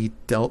personally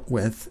dealt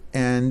with.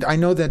 And I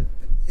know that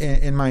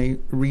in my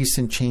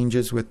recent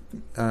changes with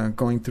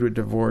going through a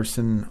divorce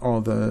and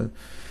all the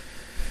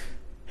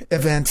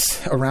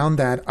events around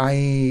that,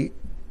 I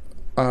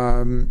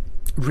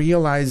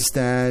realized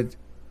that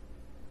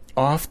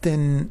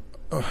often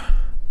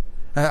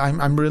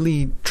I'm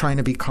really trying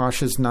to be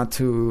cautious not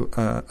to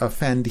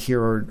offend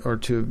here or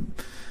to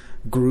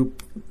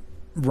group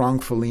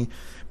wrongfully,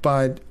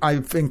 but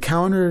I've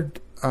encountered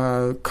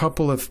a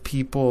couple of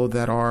people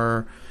that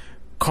are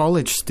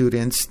college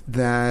students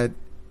that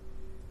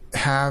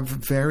have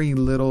very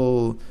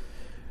little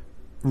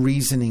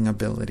reasoning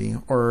ability,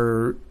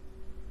 or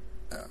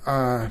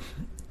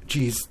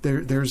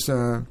there's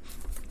a,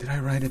 did I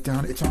write it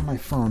down? It's on my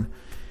phone.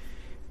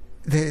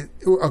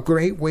 A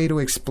great way to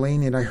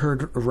explain it, I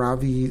heard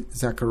Ravi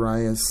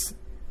Zacharias.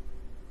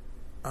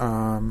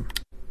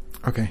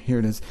 Okay, here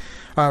it is.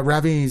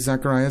 Ravi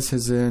Zacharias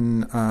is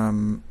in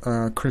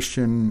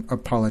Christian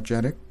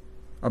apologetic.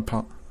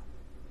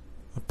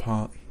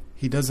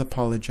 He does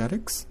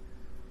apologetics.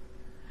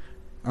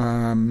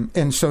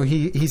 And so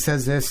he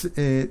says this,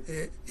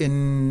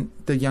 in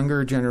the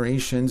younger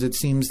generations, it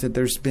seems that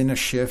there's been a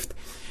shift.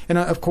 And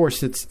of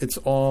course, it's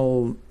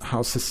all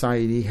how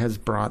society has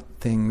brought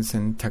things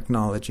and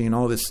technology and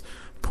all this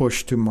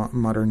push to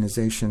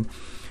modernization.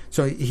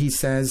 So he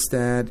says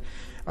that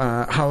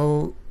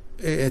how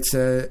it's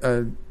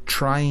a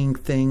trying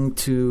thing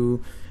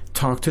to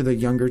talk to the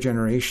younger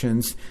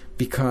generations,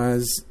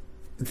 because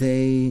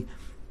it's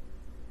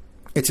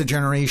a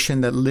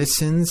generation that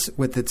listens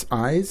with its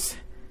eyes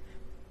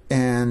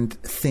and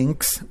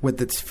thinks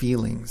with its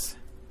feelings.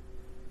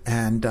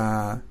 And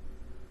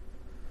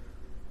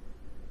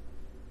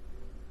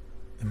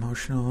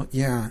emotional,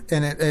 yeah.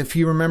 And if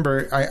you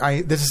remember,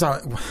 I this is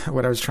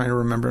what I was trying to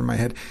remember in my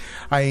head.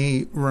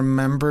 I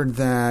remembered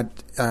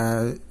that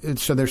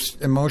so there's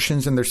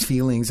emotions and there's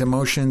feelings.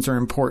 Emotions are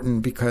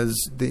important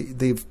because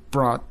they've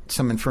brought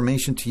some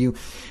information to you,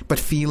 but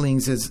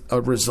feelings is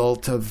a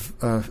result of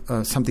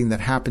something that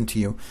happened to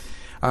you.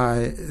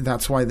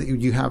 That's why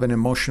you have an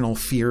emotional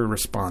fear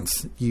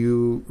response.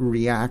 You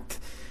react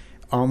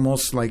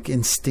almost like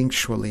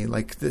instinctually,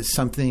 like there's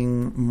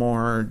something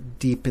more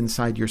deep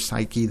inside your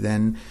psyche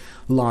than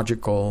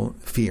logical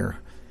fear.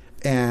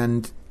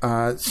 And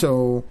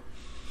so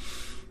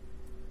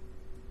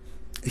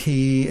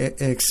he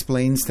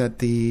explains that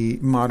the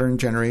modern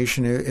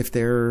generation, if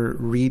they're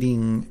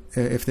reading,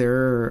 if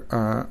they're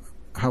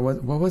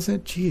what was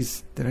it?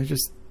 Jeez, did I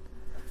just?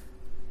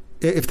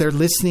 If they're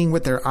listening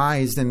with their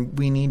eyes, then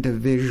we need to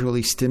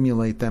visually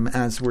stimulate them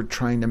as we're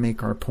trying to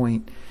make our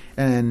point.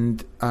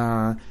 And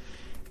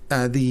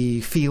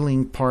the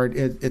feeling part,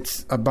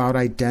 it's about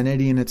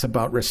identity and it's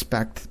about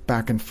respect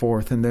back and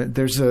forth. And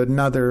there's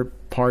another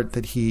part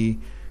that he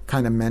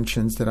kind of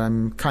mentions that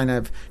I'm kind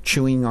of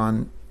chewing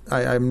on.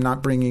 I'm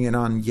not bringing it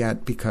on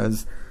yet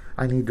because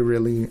I need to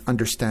really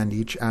understand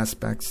each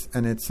aspect.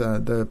 And it's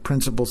the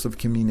principles of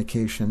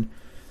communication.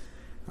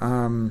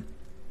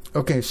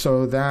 Okay,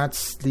 so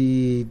that's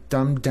the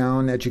dumbed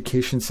down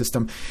education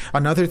system.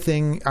 Another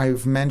thing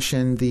I've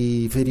mentioned,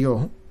 the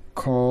video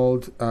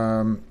called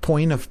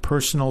Point of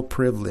Personal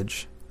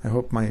Privilege. I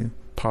hope my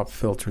pop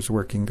filter's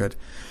working good.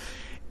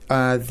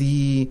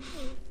 The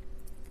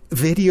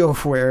video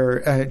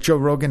where Joe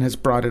Rogan has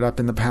brought it up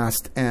in the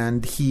past,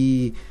 and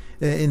he,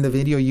 in the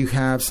video you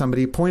have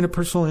somebody, point of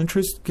personal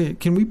interest,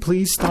 can we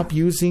please stop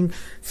using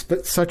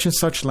such and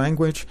such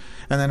language?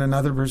 And then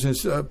another person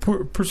says,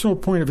 personal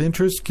point of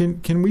interest,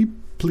 can we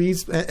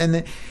please?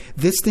 And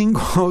this thing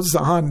goes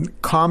on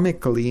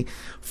comically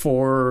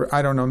for,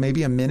 I don't know,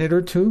 maybe a minute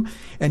or two.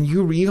 And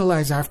you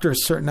realize after a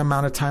certain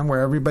amount of time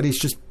where everybody's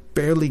just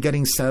barely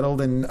getting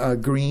settled and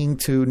agreeing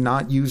to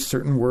not use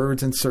certain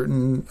words and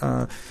certain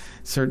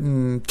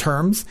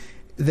terms,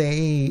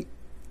 they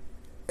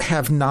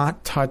have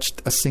not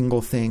touched a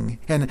single thing.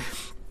 And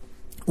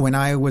when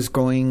I was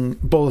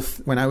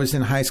when I was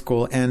in high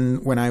school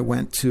and when I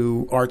went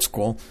to art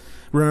school,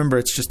 remember,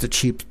 it's just a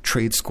cheap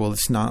trade school.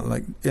 It's not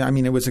like, I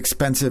mean, it was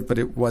expensive, but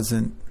it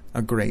wasn't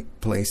a great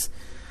place.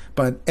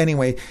 But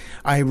anyway,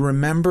 I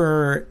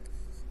remember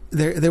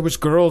there was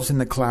girls in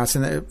the class,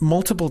 and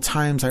multiple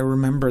times I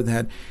remember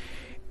that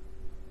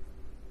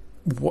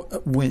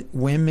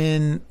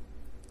women,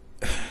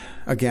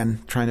 again,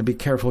 trying to be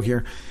careful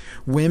here,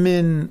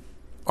 women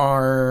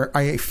are,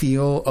 I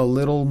feel, a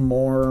little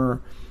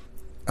more,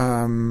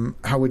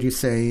 how would you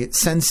say,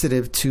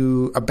 sensitive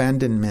to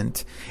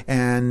abandonment.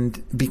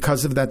 And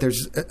because of that,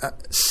 there's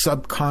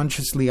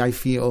subconsciously, I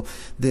feel,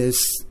 this,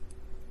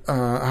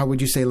 how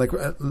would you say, like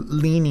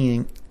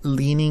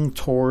leaning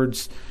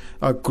towards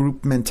a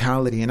group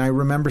mentality. And I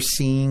remember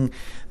seeing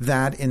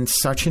that in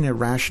such an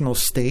irrational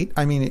state.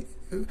 I mean,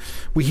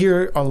 we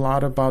hear a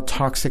lot about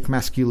toxic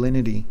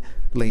masculinity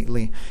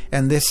lately,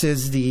 and this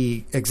is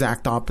the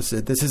exact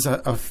opposite. This is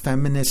a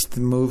feminist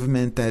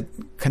movement that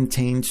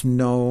contains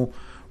no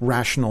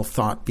rational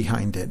thought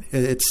behind it.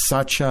 It's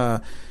such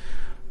a,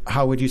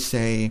 how would you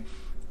say,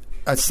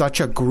 such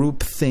a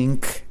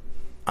groupthink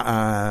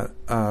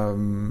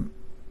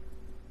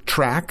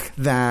track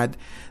that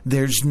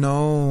there's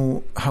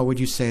no, how would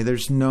you say,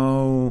 there's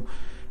no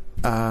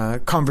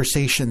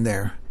conversation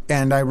there.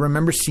 And I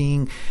remember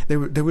seeing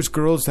there was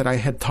girls that I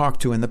had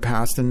talked to in the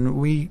past, and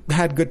we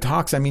had good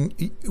talks. I mean,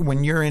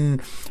 when you're in,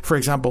 for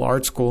example,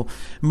 art school,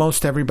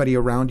 most everybody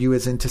around you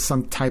is into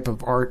some type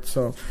of art.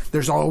 So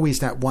there's always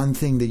that one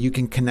thing that you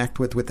can connect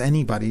with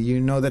anybody. You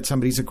know that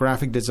somebody's a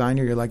graphic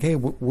designer. You're like, hey,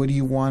 what do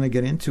you want to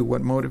get into?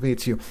 What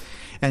motivates you?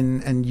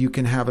 And you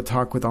can have a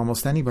talk with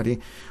almost anybody.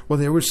 Well,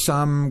 there were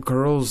some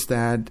girls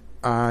that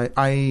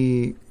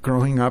I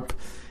growing up,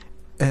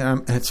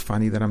 and it's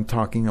funny that I'm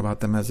talking about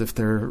them as if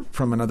they're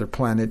from another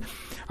planet.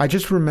 I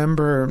just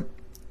remember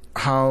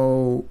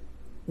how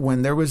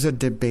when there was a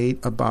debate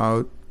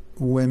about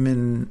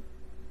women's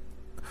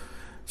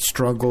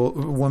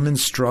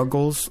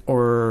struggles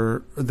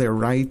or their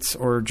rights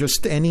or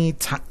just any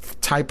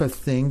type of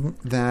thing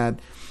that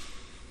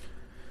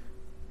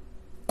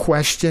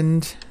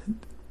questioned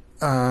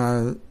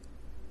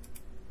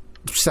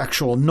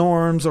sexual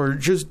norms or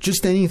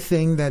just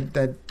anything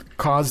that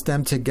caused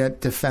them to get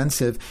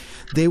defensive,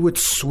 they would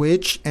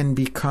switch and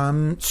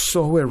become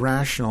so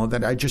irrational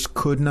that I just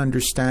couldn't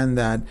understand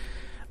that.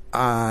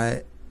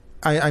 I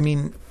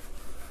mean,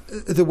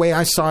 the way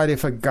I saw it,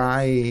 if a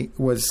guy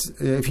was,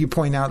 if you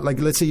point out, like,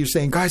 let's say you're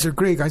saying, guys are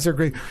great.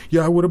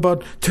 Yeah, what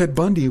about Ted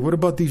Bundy? What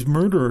about these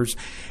murderers?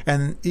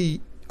 And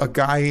a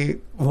guy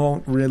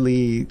won't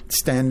really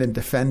stand and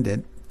defend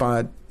it.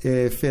 But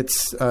if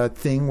it's a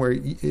thing where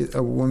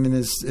a woman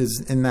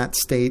is in that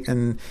state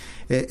and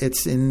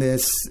it's in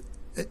this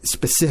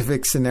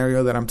specific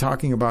scenario that I'm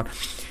talking about,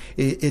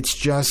 it's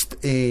just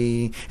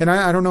and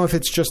I don't know if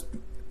it's just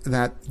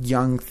that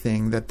young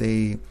thing that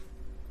they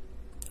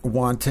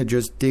want to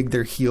just dig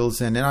their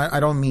heels in. And I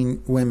don't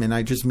mean women,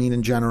 I just mean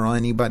in general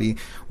anybody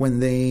when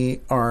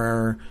they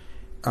are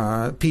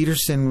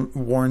Peterson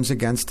warns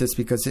against this,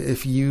 because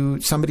if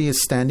somebody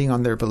is standing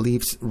on their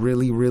beliefs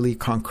really, really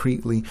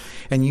concretely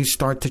and you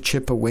start to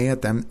chip away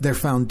at them, their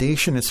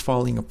foundation is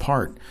falling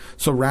apart.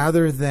 So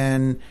rather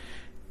than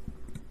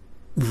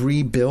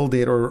rebuild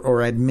it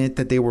or admit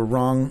that they were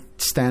wrong,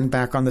 stand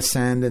back on the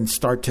sand and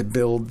start to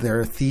build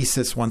their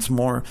thesis once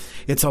more,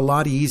 it's a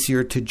lot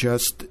easier to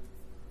just,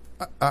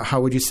 how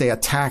would you say,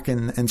 attack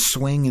and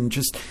swing and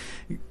just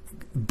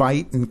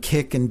bite and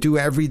kick and do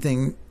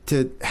everything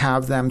to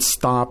have them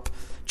stop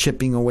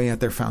chipping away at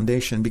their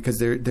foundation, because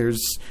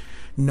there's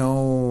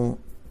no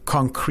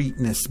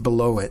concreteness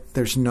below it.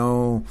 There's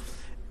no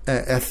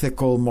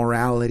ethical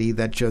morality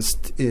that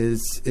just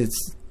is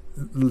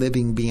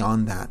living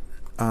beyond that.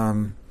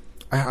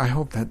 I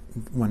hope that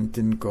one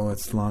didn't go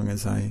as long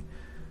as I...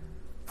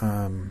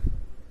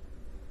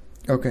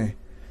 Okay.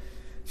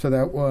 So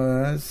that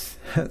was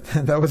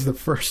the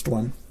first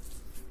one.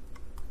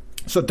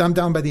 So dumbed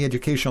down by the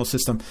educational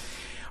system.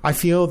 I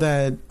feel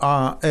that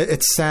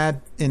it's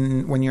sad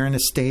when you're in a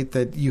state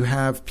that you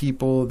have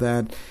people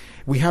that...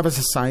 We have a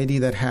society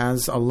that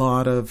has a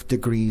lot of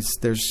degrees.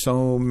 There's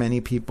so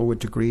many people with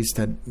degrees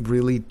that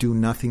really do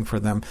nothing for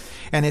them.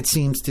 And it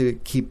seems to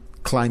keep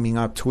climbing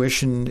up.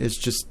 Tuition is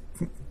just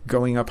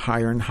going up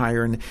higher and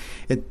higher, and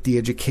the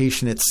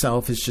education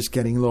itself is just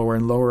getting lower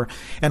and lower.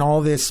 And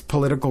all this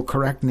political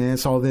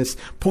correctness, all this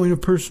point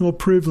of personal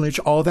privilege,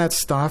 all that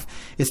stuff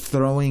is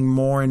throwing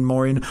more and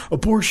more in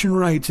abortion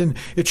rights, and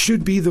it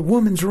should be the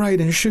woman's right,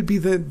 and it should be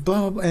the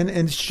blah, blah, and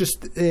it's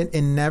just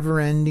a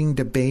never-ending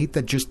debate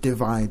that just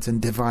divides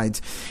and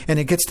divides. And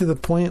it gets to the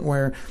point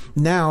where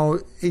now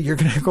you're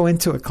going to go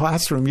into a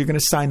classroom, you're going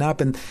to sign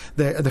up, and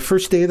the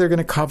first day they're going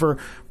to cover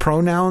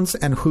pronouns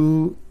and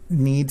who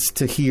needs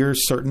to hear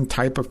certain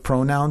type of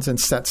pronouns and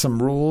set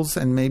some rules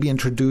and maybe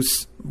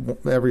introduce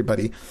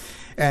everybody.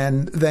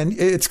 And then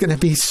it's going to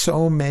be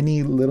so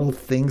many little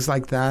things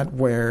like that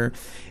where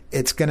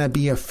it's going to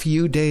be a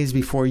few days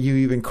before you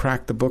even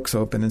crack the books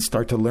open and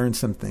start to learn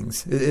some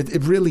things.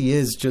 It really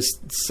is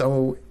just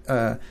so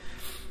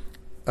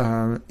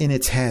in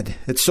its head.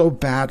 It's so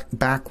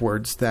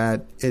backwards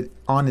that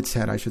on its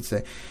head, I should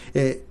say,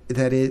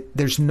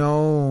 there's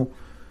no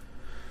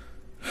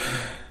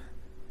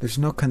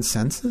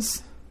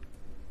consensus?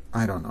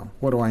 I don't know.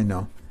 What do I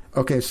know?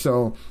 Okay,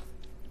 so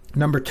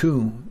number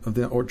 2 of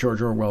the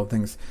George Orwell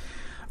things.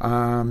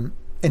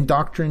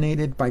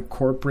 Indoctrinated by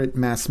corporate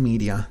mass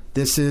media.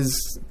 This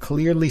is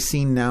clearly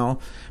seen now,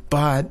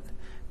 but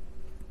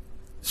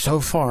so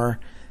far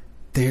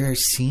there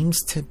seems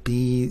to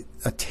be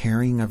a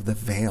tearing of the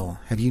veil.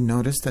 Have you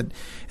noticed that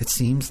it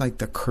seems like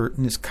the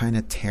curtain is kind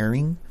of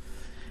tearing?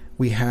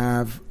 We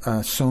have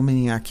so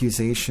many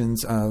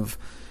accusations of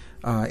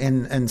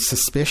and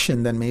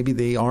suspicion that maybe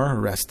they are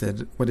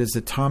arrested. What is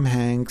it? Tom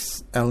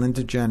Hanks, Ellen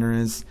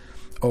DeGeneres,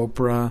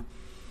 Oprah.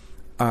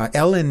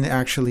 Ellen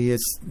actually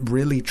is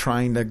really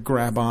trying to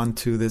grab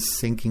onto this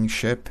sinking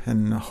ship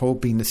and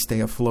hoping to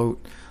stay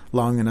afloat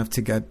long enough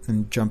to get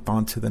and jump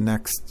onto the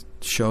next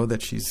show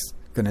that she's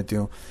going to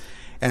do.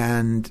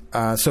 And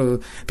so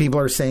people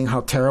are saying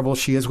how terrible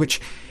she is, which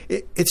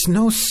it's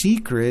no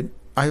secret.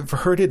 I've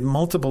heard it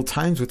multiple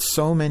times with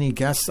so many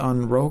guests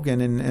on Rogan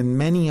and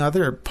many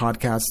other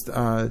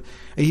podcasts,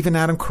 even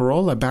Adam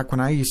Carolla back when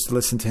I used to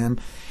listen to him.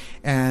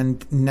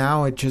 And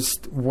now it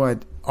just,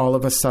 all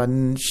of a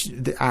sudden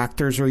the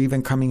actors are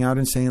even coming out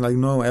and saying like,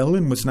 no,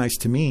 Ellen was nice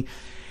to me.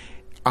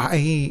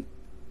 I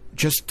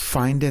just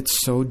find it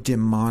so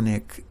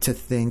demonic to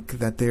think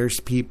that there's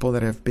people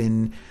that have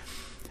been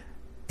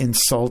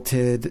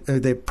insulted.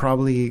 They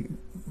probably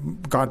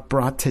got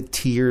brought to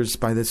tears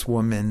by this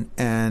woman,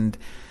 and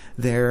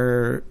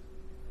they're,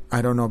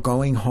 I don't know,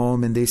 going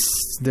home and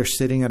they're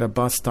sitting at a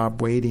bus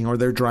stop waiting, or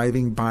they're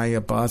driving by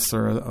a bus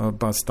or a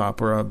bus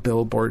stop or a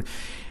billboard,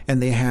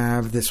 and they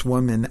have this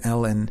woman,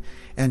 Ellen,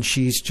 and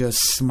she's just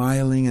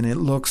smiling, and it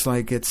looks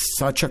like it's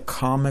such a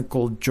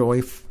comical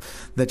joy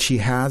that she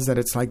has, that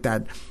it's like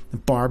that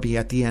Barbie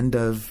at the end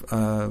of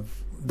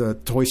the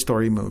Toy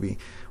Story movie,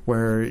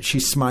 where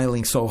she's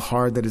smiling so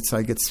hard that it's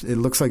like it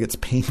looks like it's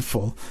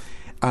painful.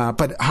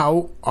 But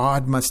how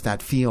odd must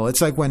that feel?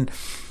 It's like when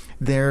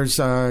there's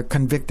a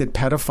convicted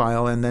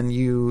pedophile, and then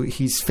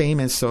he's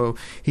famous, so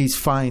he's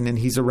fine, and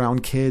he's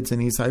around kids,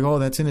 and he's like, oh,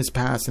 that's in his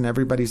past, and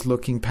everybody's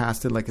looking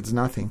past it like it's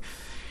nothing.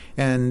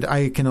 And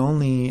I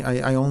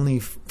only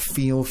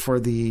feel for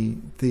the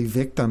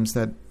victims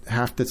that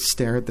have to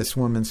stare at this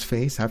woman's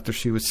face after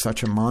she was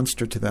such a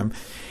monster to them.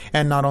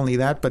 And not only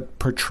that, but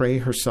portray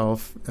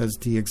herself as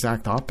the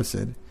exact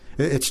opposite.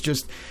 It's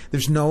just,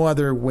 there's no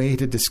other way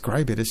to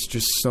describe it. It's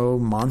just so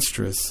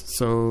monstrous,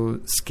 so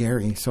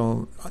scary,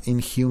 so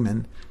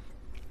inhuman.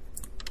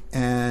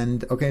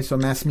 And okay, so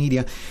mass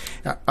media,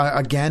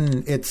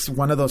 again, it's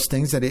one of those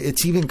things that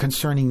it's even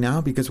concerning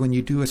now, because when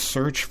you do a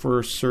search for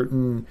a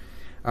certain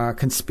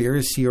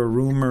conspiracy or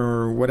rumor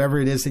or whatever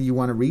it is that you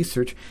want to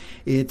research,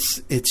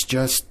 it's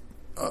just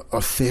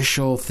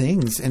official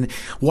things. And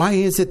why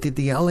is it that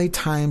the LA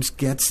Times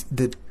gets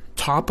the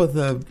top of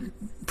the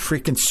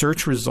freaking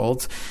search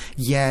results,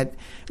 yet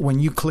when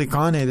you click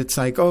on it, it's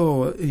like,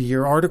 oh,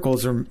 your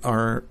articles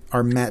are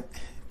met,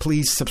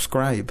 please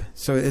subscribe.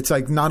 So it's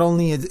like, not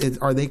only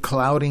are they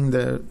clouding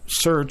the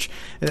search,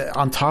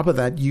 on top of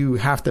that you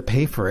have to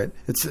pay for it.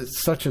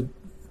 It's such a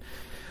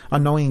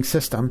annoying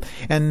system.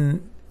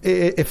 And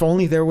if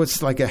only there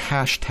was like a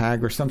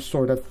hashtag or some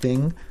sort of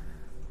thing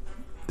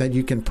that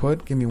you can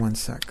put. Give me one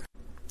sec.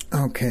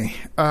 Okay.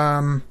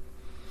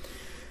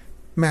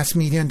 Mass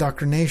media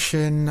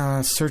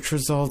indoctrination, search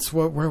results.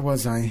 Where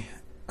was I?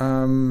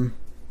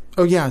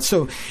 Oh, yeah.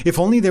 So if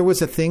only there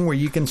was a thing where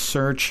you can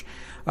search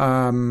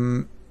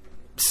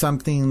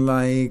something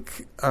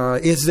like,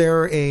 is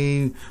there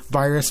a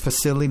virus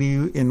facility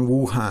in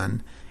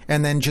Wuhan?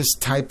 And then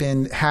just type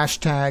in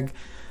hashtag,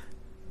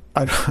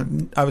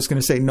 I was going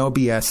to say no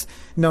BS.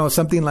 No,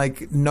 something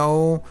like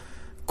no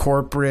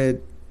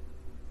corporate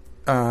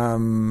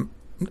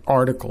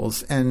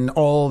articles. And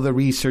all the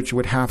research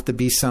would have to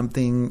be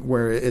something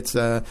where it's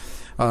a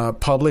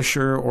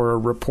publisher or a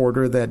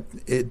reporter that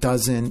it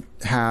doesn't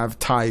have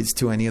ties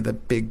to any of the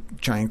big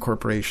giant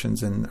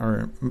corporations and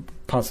are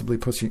possibly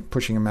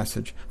pushing a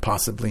message.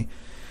 Possibly.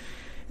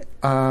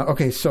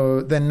 Okay,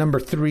 so then number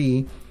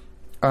 3,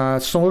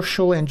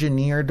 social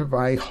engineered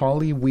by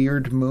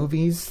Hollywood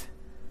movies,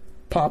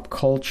 pop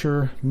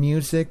culture,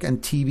 music,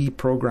 and TV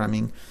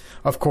programming.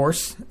 Of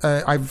course,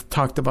 I've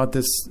talked about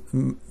this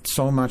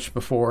so much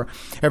before.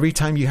 Every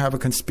time you have a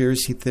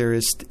conspiracy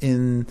theorist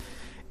in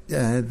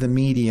the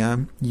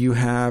media, you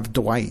have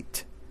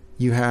Dwight.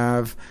 You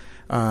have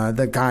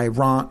the guy,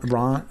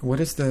 Ron, what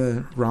is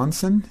the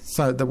Ronson?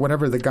 So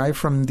the guy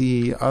from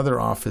the other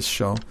Office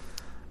show,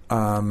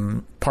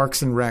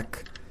 Parks and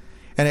Rec.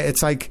 And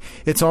it's like,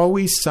 it's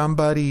always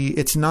somebody,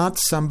 it's not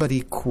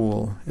somebody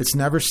cool. It's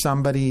never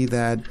somebody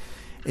that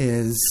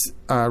is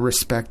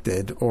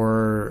respected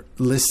or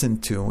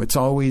listened to. It's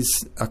always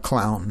a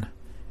clown.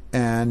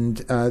 And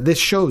this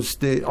shows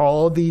that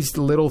all these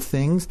little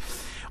things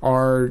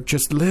are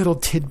just little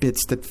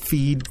tidbits that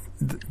feed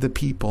the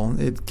people.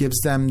 It gives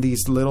them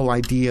these little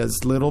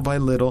ideas, little by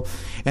little,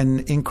 and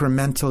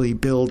incrementally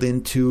build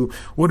into,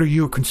 what are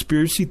you, a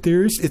conspiracy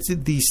theorist? It's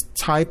these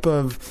type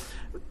of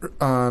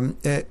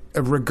a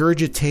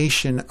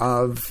regurgitation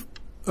of,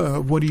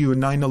 what are you, a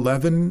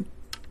 9/11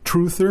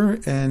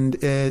 truther? And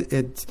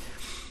it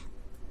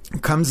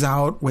comes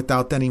out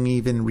without them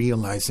even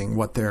realizing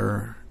what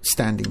they're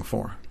standing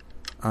for,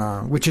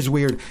 which is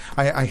weird.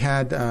 I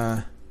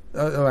had...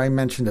 I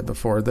mentioned it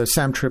before, the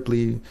Sam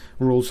Tripoli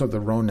rules of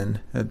the Ronin.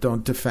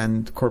 Don't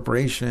defend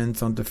corporations,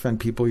 don't defend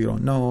people you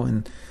don't know,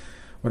 and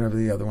whatever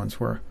the other ones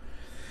were.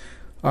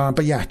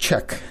 But yeah,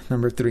 check.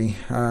 Number 3.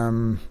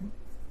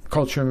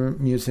 Culture,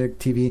 music,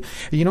 TV.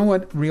 You know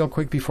what, real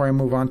quick before I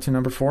move on to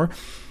number 4,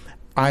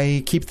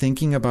 I keep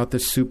thinking about the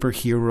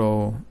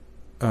superhero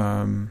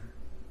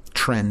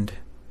trend.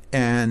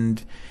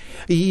 And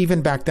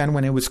even back then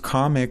when it was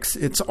comics,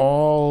 it's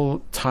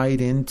all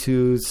tied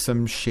into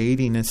some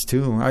shadiness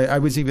too. I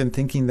was even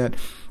thinking that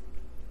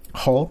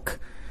Hulk,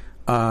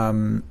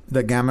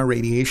 the gamma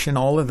radiation,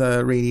 all of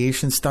the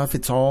radiation stuff,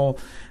 it's all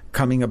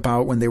coming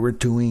about when they were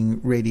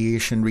doing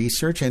radiation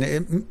research.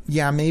 And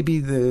maybe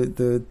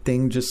the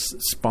thing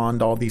just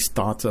spawned all these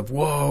thoughts of,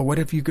 whoa, what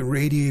if you could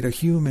radiate a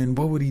human?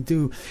 What would he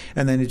do?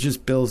 And then it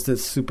just builds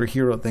this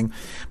superhero thing.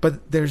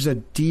 But there's a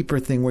deeper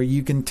thing where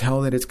you can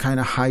tell that it's kind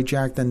of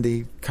hijacked and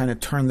they kind of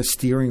turn the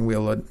steering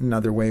wheel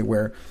another way,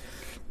 where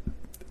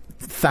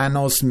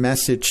Thanos'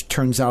 message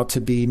turns out to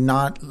be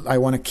not, I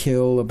want to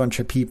kill a bunch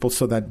of people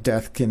so that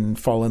death can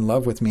fall in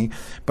love with me,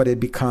 but it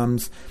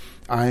becomes,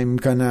 I'm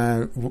going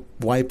to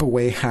wipe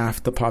away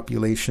half the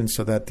population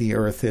so that the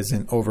earth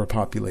isn't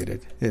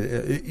overpopulated.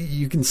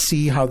 You can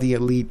see how the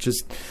elite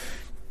just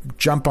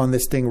jump on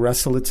this thing,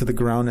 wrestle it to the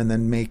ground, and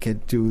then make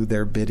it do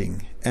their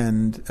bidding.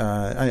 And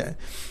I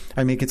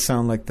make it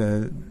sound like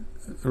the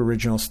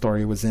original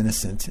story was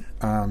innocent.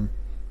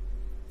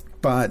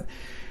 But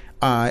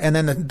and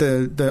then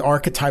the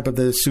archetype of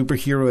the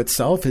superhero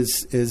itself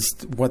is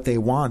what they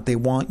want. They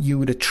want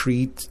you to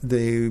treat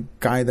the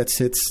guy that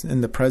sits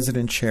in the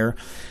president chair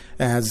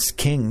as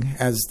king,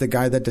 as the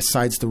guy that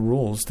decides the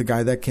rules, the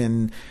guy that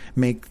can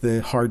make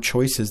the hard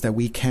choices that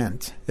we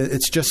can't.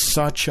 It's just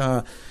such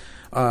a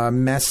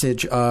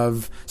message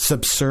of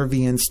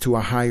subservience to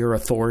a higher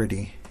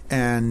authority.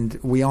 And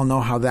we all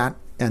know how that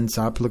ends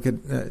up. Look at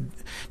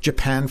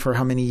Japan. For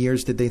how many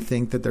years did they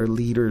think that their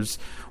leaders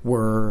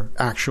were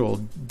actual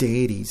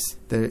deities?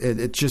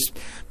 It just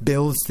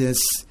builds this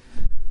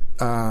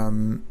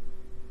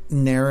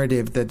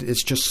narrative that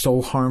is just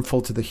so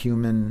harmful to the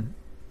human,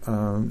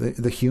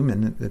 the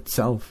human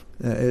itself.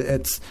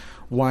 It's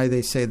why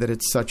they say that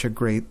it's such a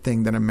great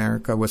thing that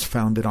America was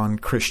founded on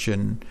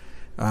Christian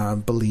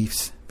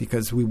beliefs,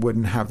 because we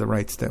wouldn't have the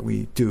rights that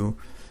we do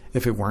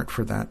if it weren't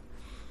for that.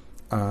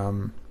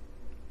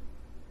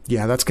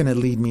 Yeah, that's going to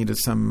lead me to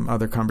some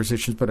other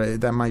conversations,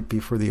 but that might be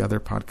for the other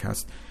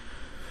podcast.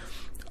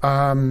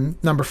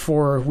 Number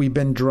 4, we've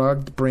been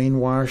drugged,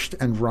 brainwashed,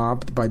 and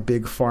robbed by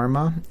Big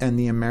Pharma and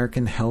the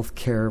American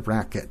healthcare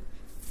racket.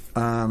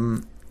 I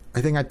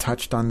think I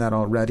touched on that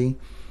already.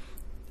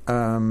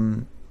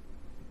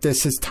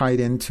 This is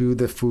tied into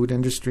the food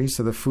industry.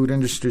 So the food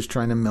industry is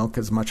trying to milk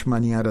as much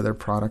money out of their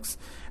products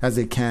as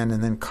they can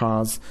and then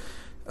cause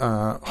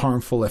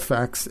harmful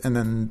effects. And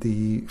then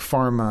the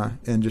pharma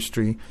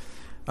industry,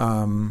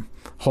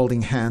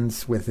 holding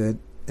hands with it,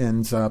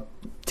 ends up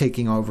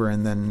taking over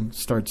and then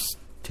starts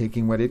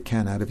taking what it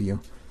can out of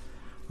you.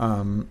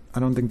 I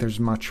don't think there's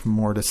much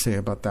more to say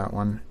about that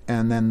one.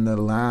 And then the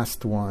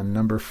last one,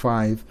 number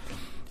 5,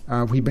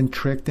 we've been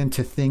tricked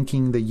into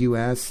thinking the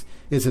U.S.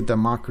 is a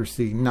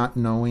democracy, not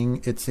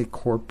knowing it's a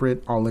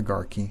corporate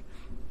oligarchy.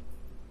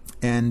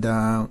 And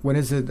what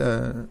is it?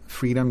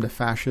 Freedom to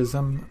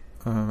fascism.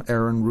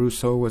 Aaron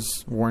Russo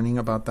was warning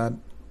about that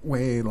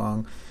way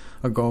long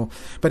ago.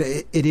 But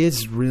it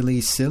is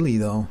really silly,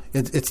 though.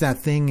 It's that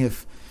thing.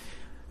 If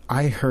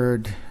I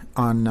heard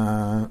on,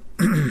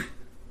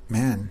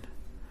 man,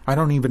 I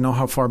don't even know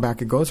how far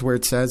back it goes, where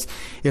it says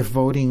if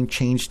voting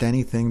changed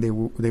anything,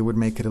 they would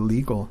make it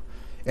illegal.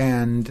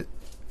 And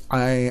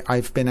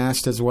I've been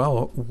asked as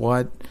well,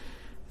 what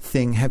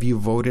thing have you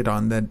voted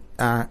on that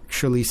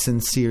actually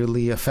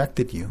sincerely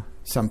affected you?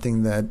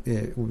 Something that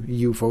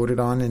you voted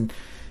on, and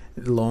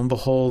lo and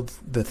behold,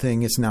 the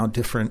thing is now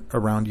different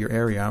around your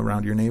area,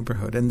 around your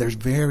neighborhood. And there's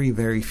very,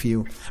 very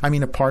few. I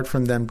mean, apart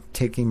from them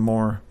taking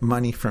more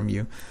money from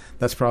you,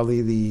 that's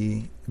probably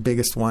the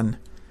biggest one.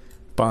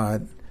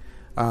 But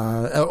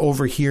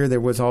over here, there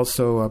was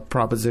also a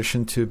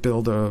proposition to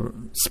build a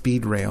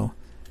speed rail.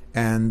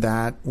 And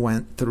that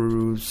went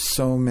through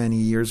so many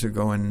years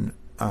ago, and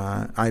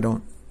I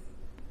don't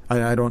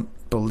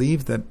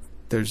believe that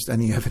there's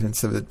any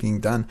evidence of it being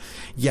done.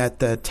 Yet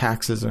the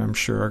taxes, I'm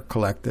sure, are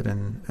collected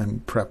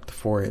and prepped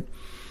for it.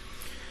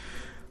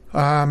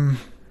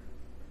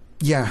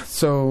 Yeah,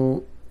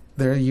 so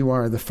there you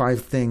are, the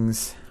 5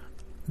 things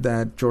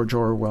that George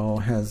Orwell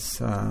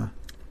has,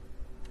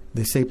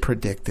 they say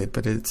predicted,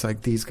 but it's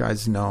like these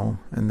guys know,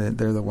 and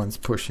they're the ones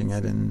pushing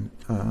it and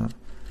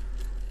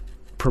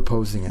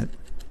proposing it.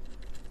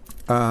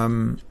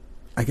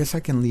 I guess I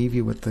can leave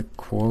you with the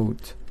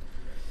quote.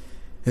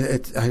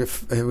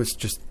 It was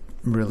just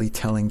really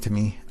telling to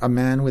me. A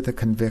man with a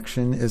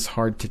conviction is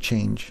hard to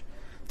change.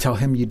 Tell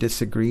him you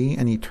disagree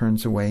and he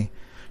turns away.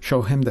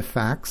 Show him the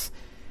facts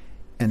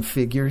and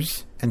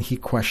figures and he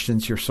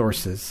questions your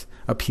sources.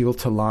 Appeal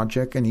to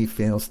logic and he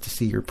fails to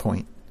see your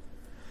point.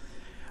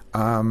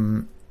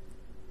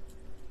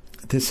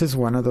 This is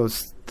one of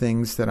those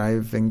things that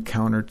I've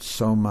encountered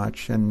so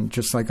much, and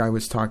just like I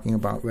was talking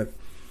about with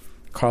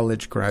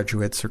college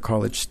graduates or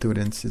college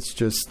students, it's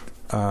just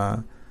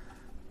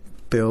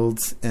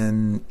builds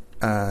this.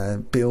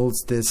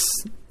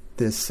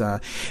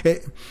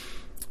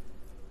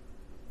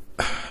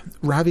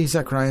 Ravi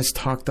Zacharias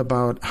talked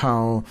about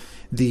how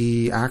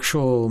the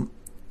actual,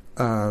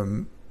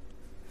 how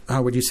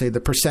would you say,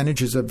 the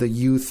percentages of the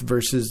youth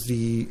versus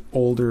the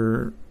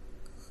older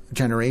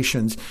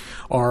generations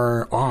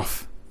are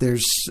off.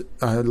 There's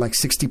like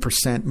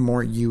 60%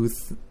 more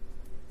youth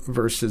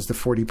versus the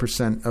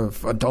 40%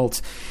 of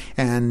adults.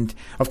 And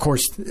of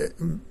course,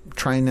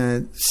 trying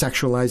to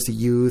sexualize the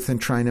youth and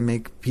trying to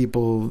make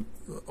people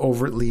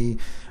overtly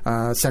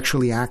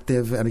sexually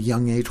active at a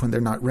young age when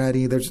they're not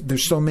ready.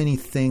 There's so many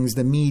things.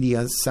 The media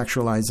is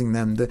sexualizing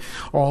them.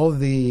 All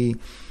the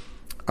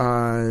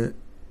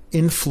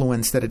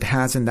influence that it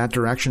has in that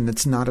direction,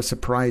 it's not a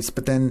surprise.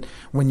 But then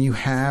when you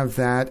have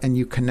that and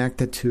you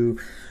connect it to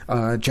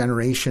a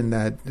generation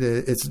that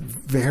is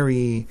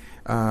very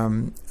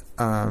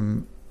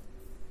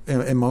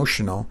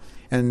emotional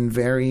and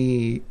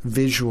very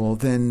visual,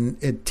 then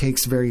it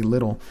takes very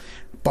little.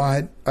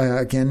 But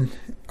again,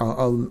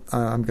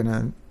 I'm going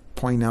to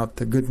point out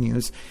the good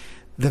news.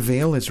 The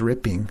veil is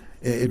ripping.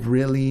 It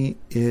really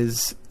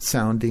is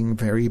sounding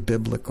very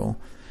biblical.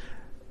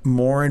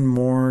 More and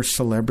more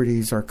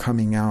celebrities are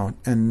coming out.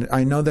 And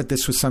I know that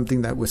this was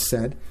something that was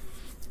said.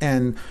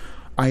 And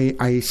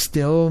I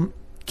still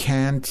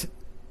can't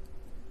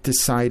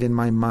decide in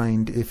my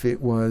mind if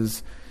it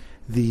was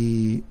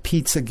the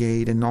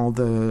Pizzagate and all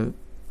the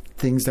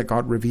things that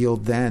got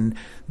revealed then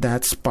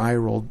that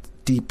spiraled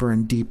deeper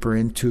and deeper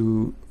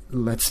into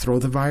let's throw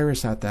the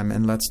virus at them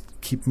and let's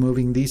keep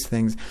moving these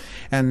things.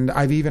 And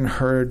I've even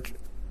heard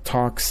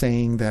talk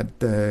saying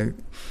that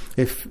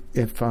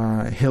if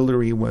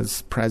Hillary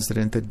was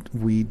president, that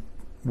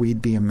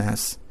we'd be a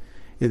mess.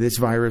 This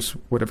virus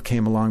would have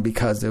came along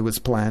because it was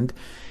planned,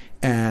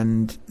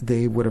 and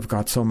they would have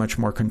got so much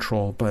more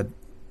control. But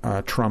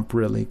Trump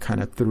really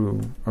kind of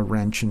threw a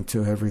wrench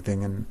into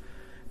everything and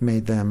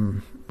made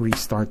them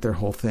restart their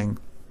whole thing.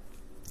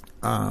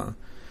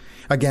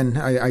 Again,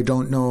 I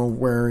don't know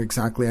where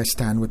exactly I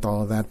stand with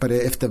all of that, but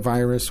if the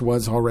virus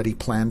was already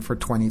planned for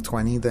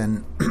 2020,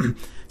 then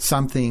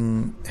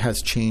something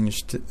has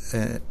changed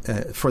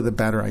for the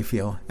better, I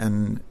feel.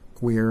 And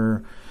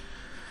we're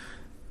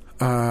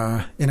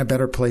in a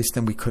better place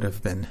than we could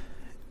have been.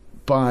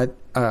 But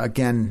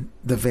again,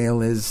 the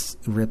veil is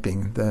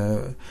ripping.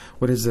 I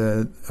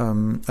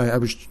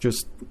was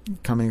just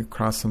coming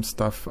across some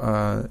stuff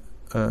that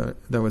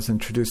was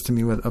introduced to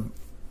me with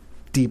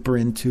deeper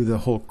into the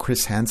whole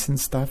Chris Hansen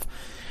stuff,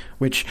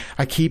 which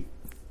I keep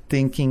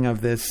thinking of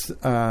this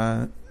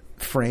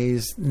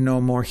phrase, no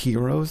more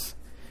heroes.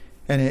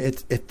 And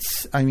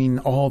it's, I mean,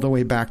 all the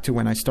way back to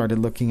when I started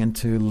looking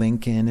into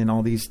Lincoln and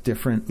all these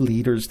different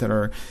leaders that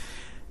are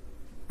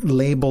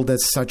labeled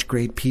as such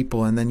great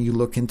people. And then you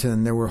look into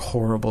them, there were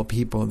horrible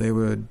people. They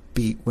would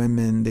beat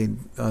women. They'd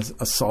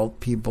assault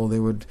people. They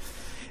would,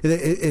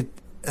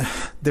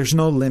 there's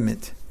no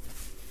limit.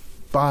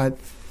 But,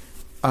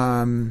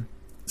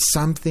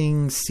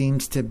 something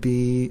seems to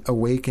be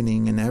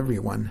awakening in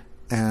everyone,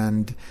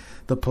 and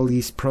the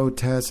police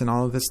protests and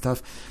all of this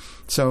stuff.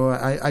 So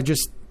I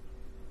just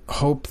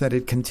hope that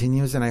it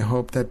continues, and I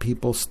hope that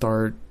people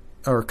start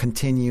or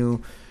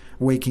continue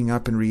waking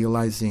up and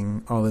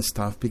realizing all this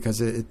stuff, because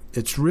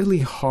it's really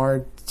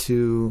hard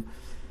to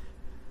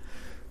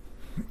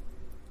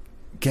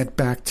get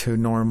back to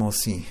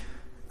normalcy.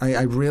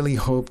 I really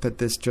hope that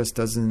this just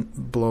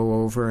doesn't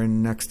blow over,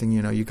 and next thing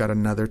you know, you got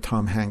another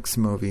Tom Hanks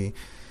movie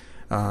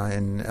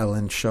and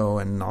Ellen show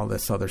and all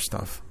this other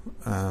stuff.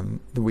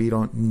 We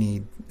don't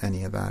need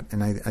any of that.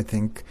 And I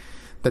think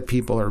that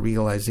people are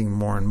realizing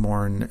more and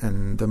more,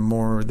 and the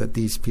more that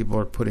these people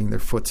are putting their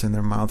foots in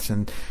their mouths,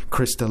 and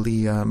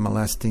Crystalia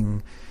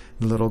molesting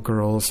little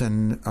girls,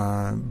 and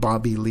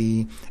Bobby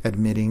Lee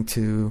admitting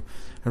to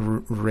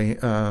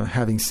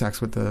having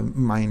sex with a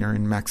minor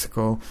in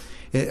Mexico.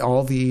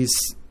 All these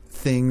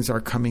things are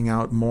coming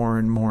out more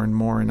and more and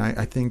more, and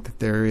I think that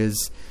there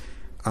is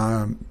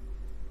a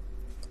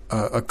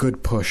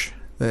good push.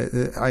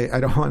 I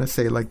don't want to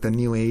say like the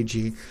new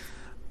agey,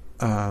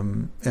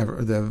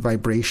 the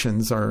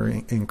vibrations are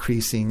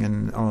increasing,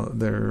 and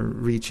they're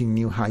reaching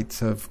new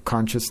heights of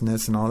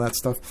consciousness and all that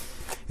stuff.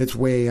 It's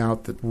way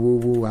out, that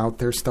woo-woo out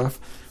there stuff.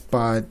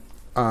 But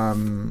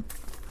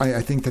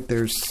I think that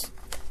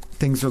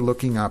things are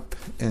looking up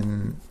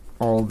in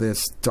all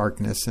this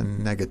darkness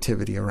and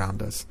negativity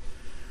around us.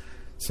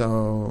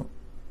 So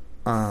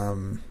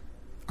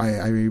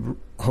I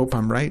hope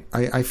I'm right.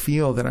 I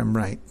feel that I'm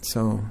right.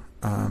 So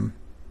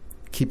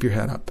keep your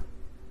head up.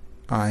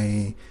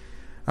 I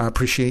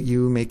appreciate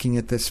you making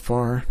it this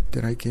far.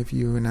 Did I give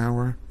you an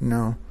hour?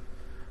 No.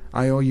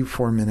 I owe you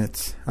 4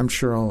 minutes. I'm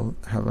sure I'll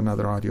have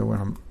another audio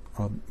where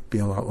I'll be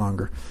a lot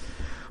longer.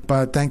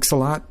 But thanks a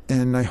lot,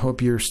 and I hope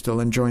you're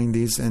still enjoying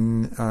these,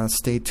 and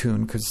stay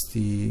tuned, because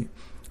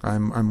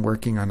I'm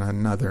working on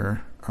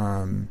another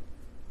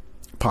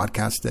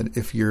podcast that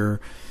if you're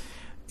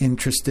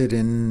interested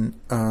in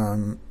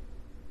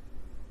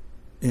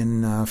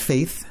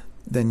faith,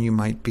 then you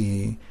might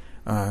be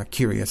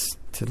curious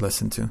to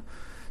listen to.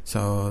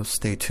 So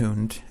stay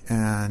tuned,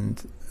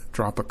 and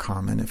drop a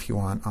comment if you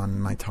want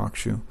on my talk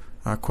show.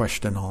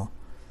 Question all.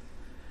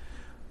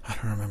 I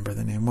don't remember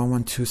the name.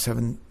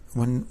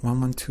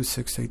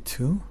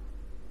 112-682?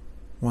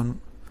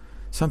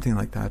 Something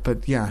like that.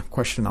 But yeah,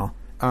 question all.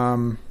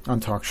 On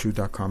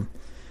talkshoe.com.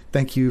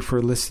 Thank you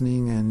for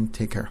listening, and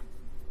take care.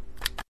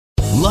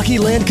 Lucky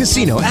Land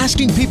Casino,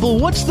 asking people,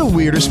 what's the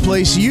weirdest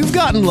place you've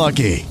gotten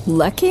lucky?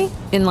 Lucky?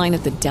 In line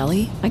at the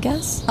deli, I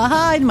guess?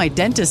 Aha, in my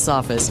dentist's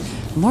office.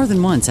 More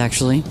than once,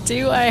 actually.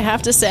 Do I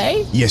have to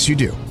say? Yes, you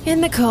do. In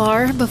the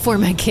car before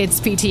my kids'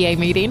 PTA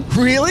meeting.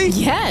 Really?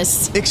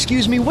 Yes.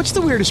 Excuse me, what's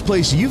the weirdest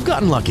place you've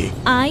gotten lucky?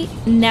 I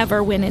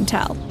never win and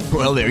tell.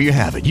 Well, there you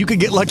have it. You can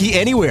get lucky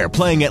anywhere,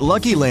 playing at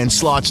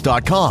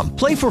LuckyLandSlots.com.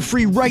 Play for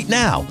free right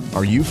now.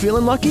 Are you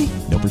feeling lucky?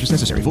 No purchase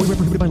necessary. Void where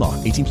prohibited by law.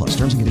 18+.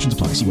 Terms and conditions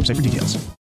apply. See website for details.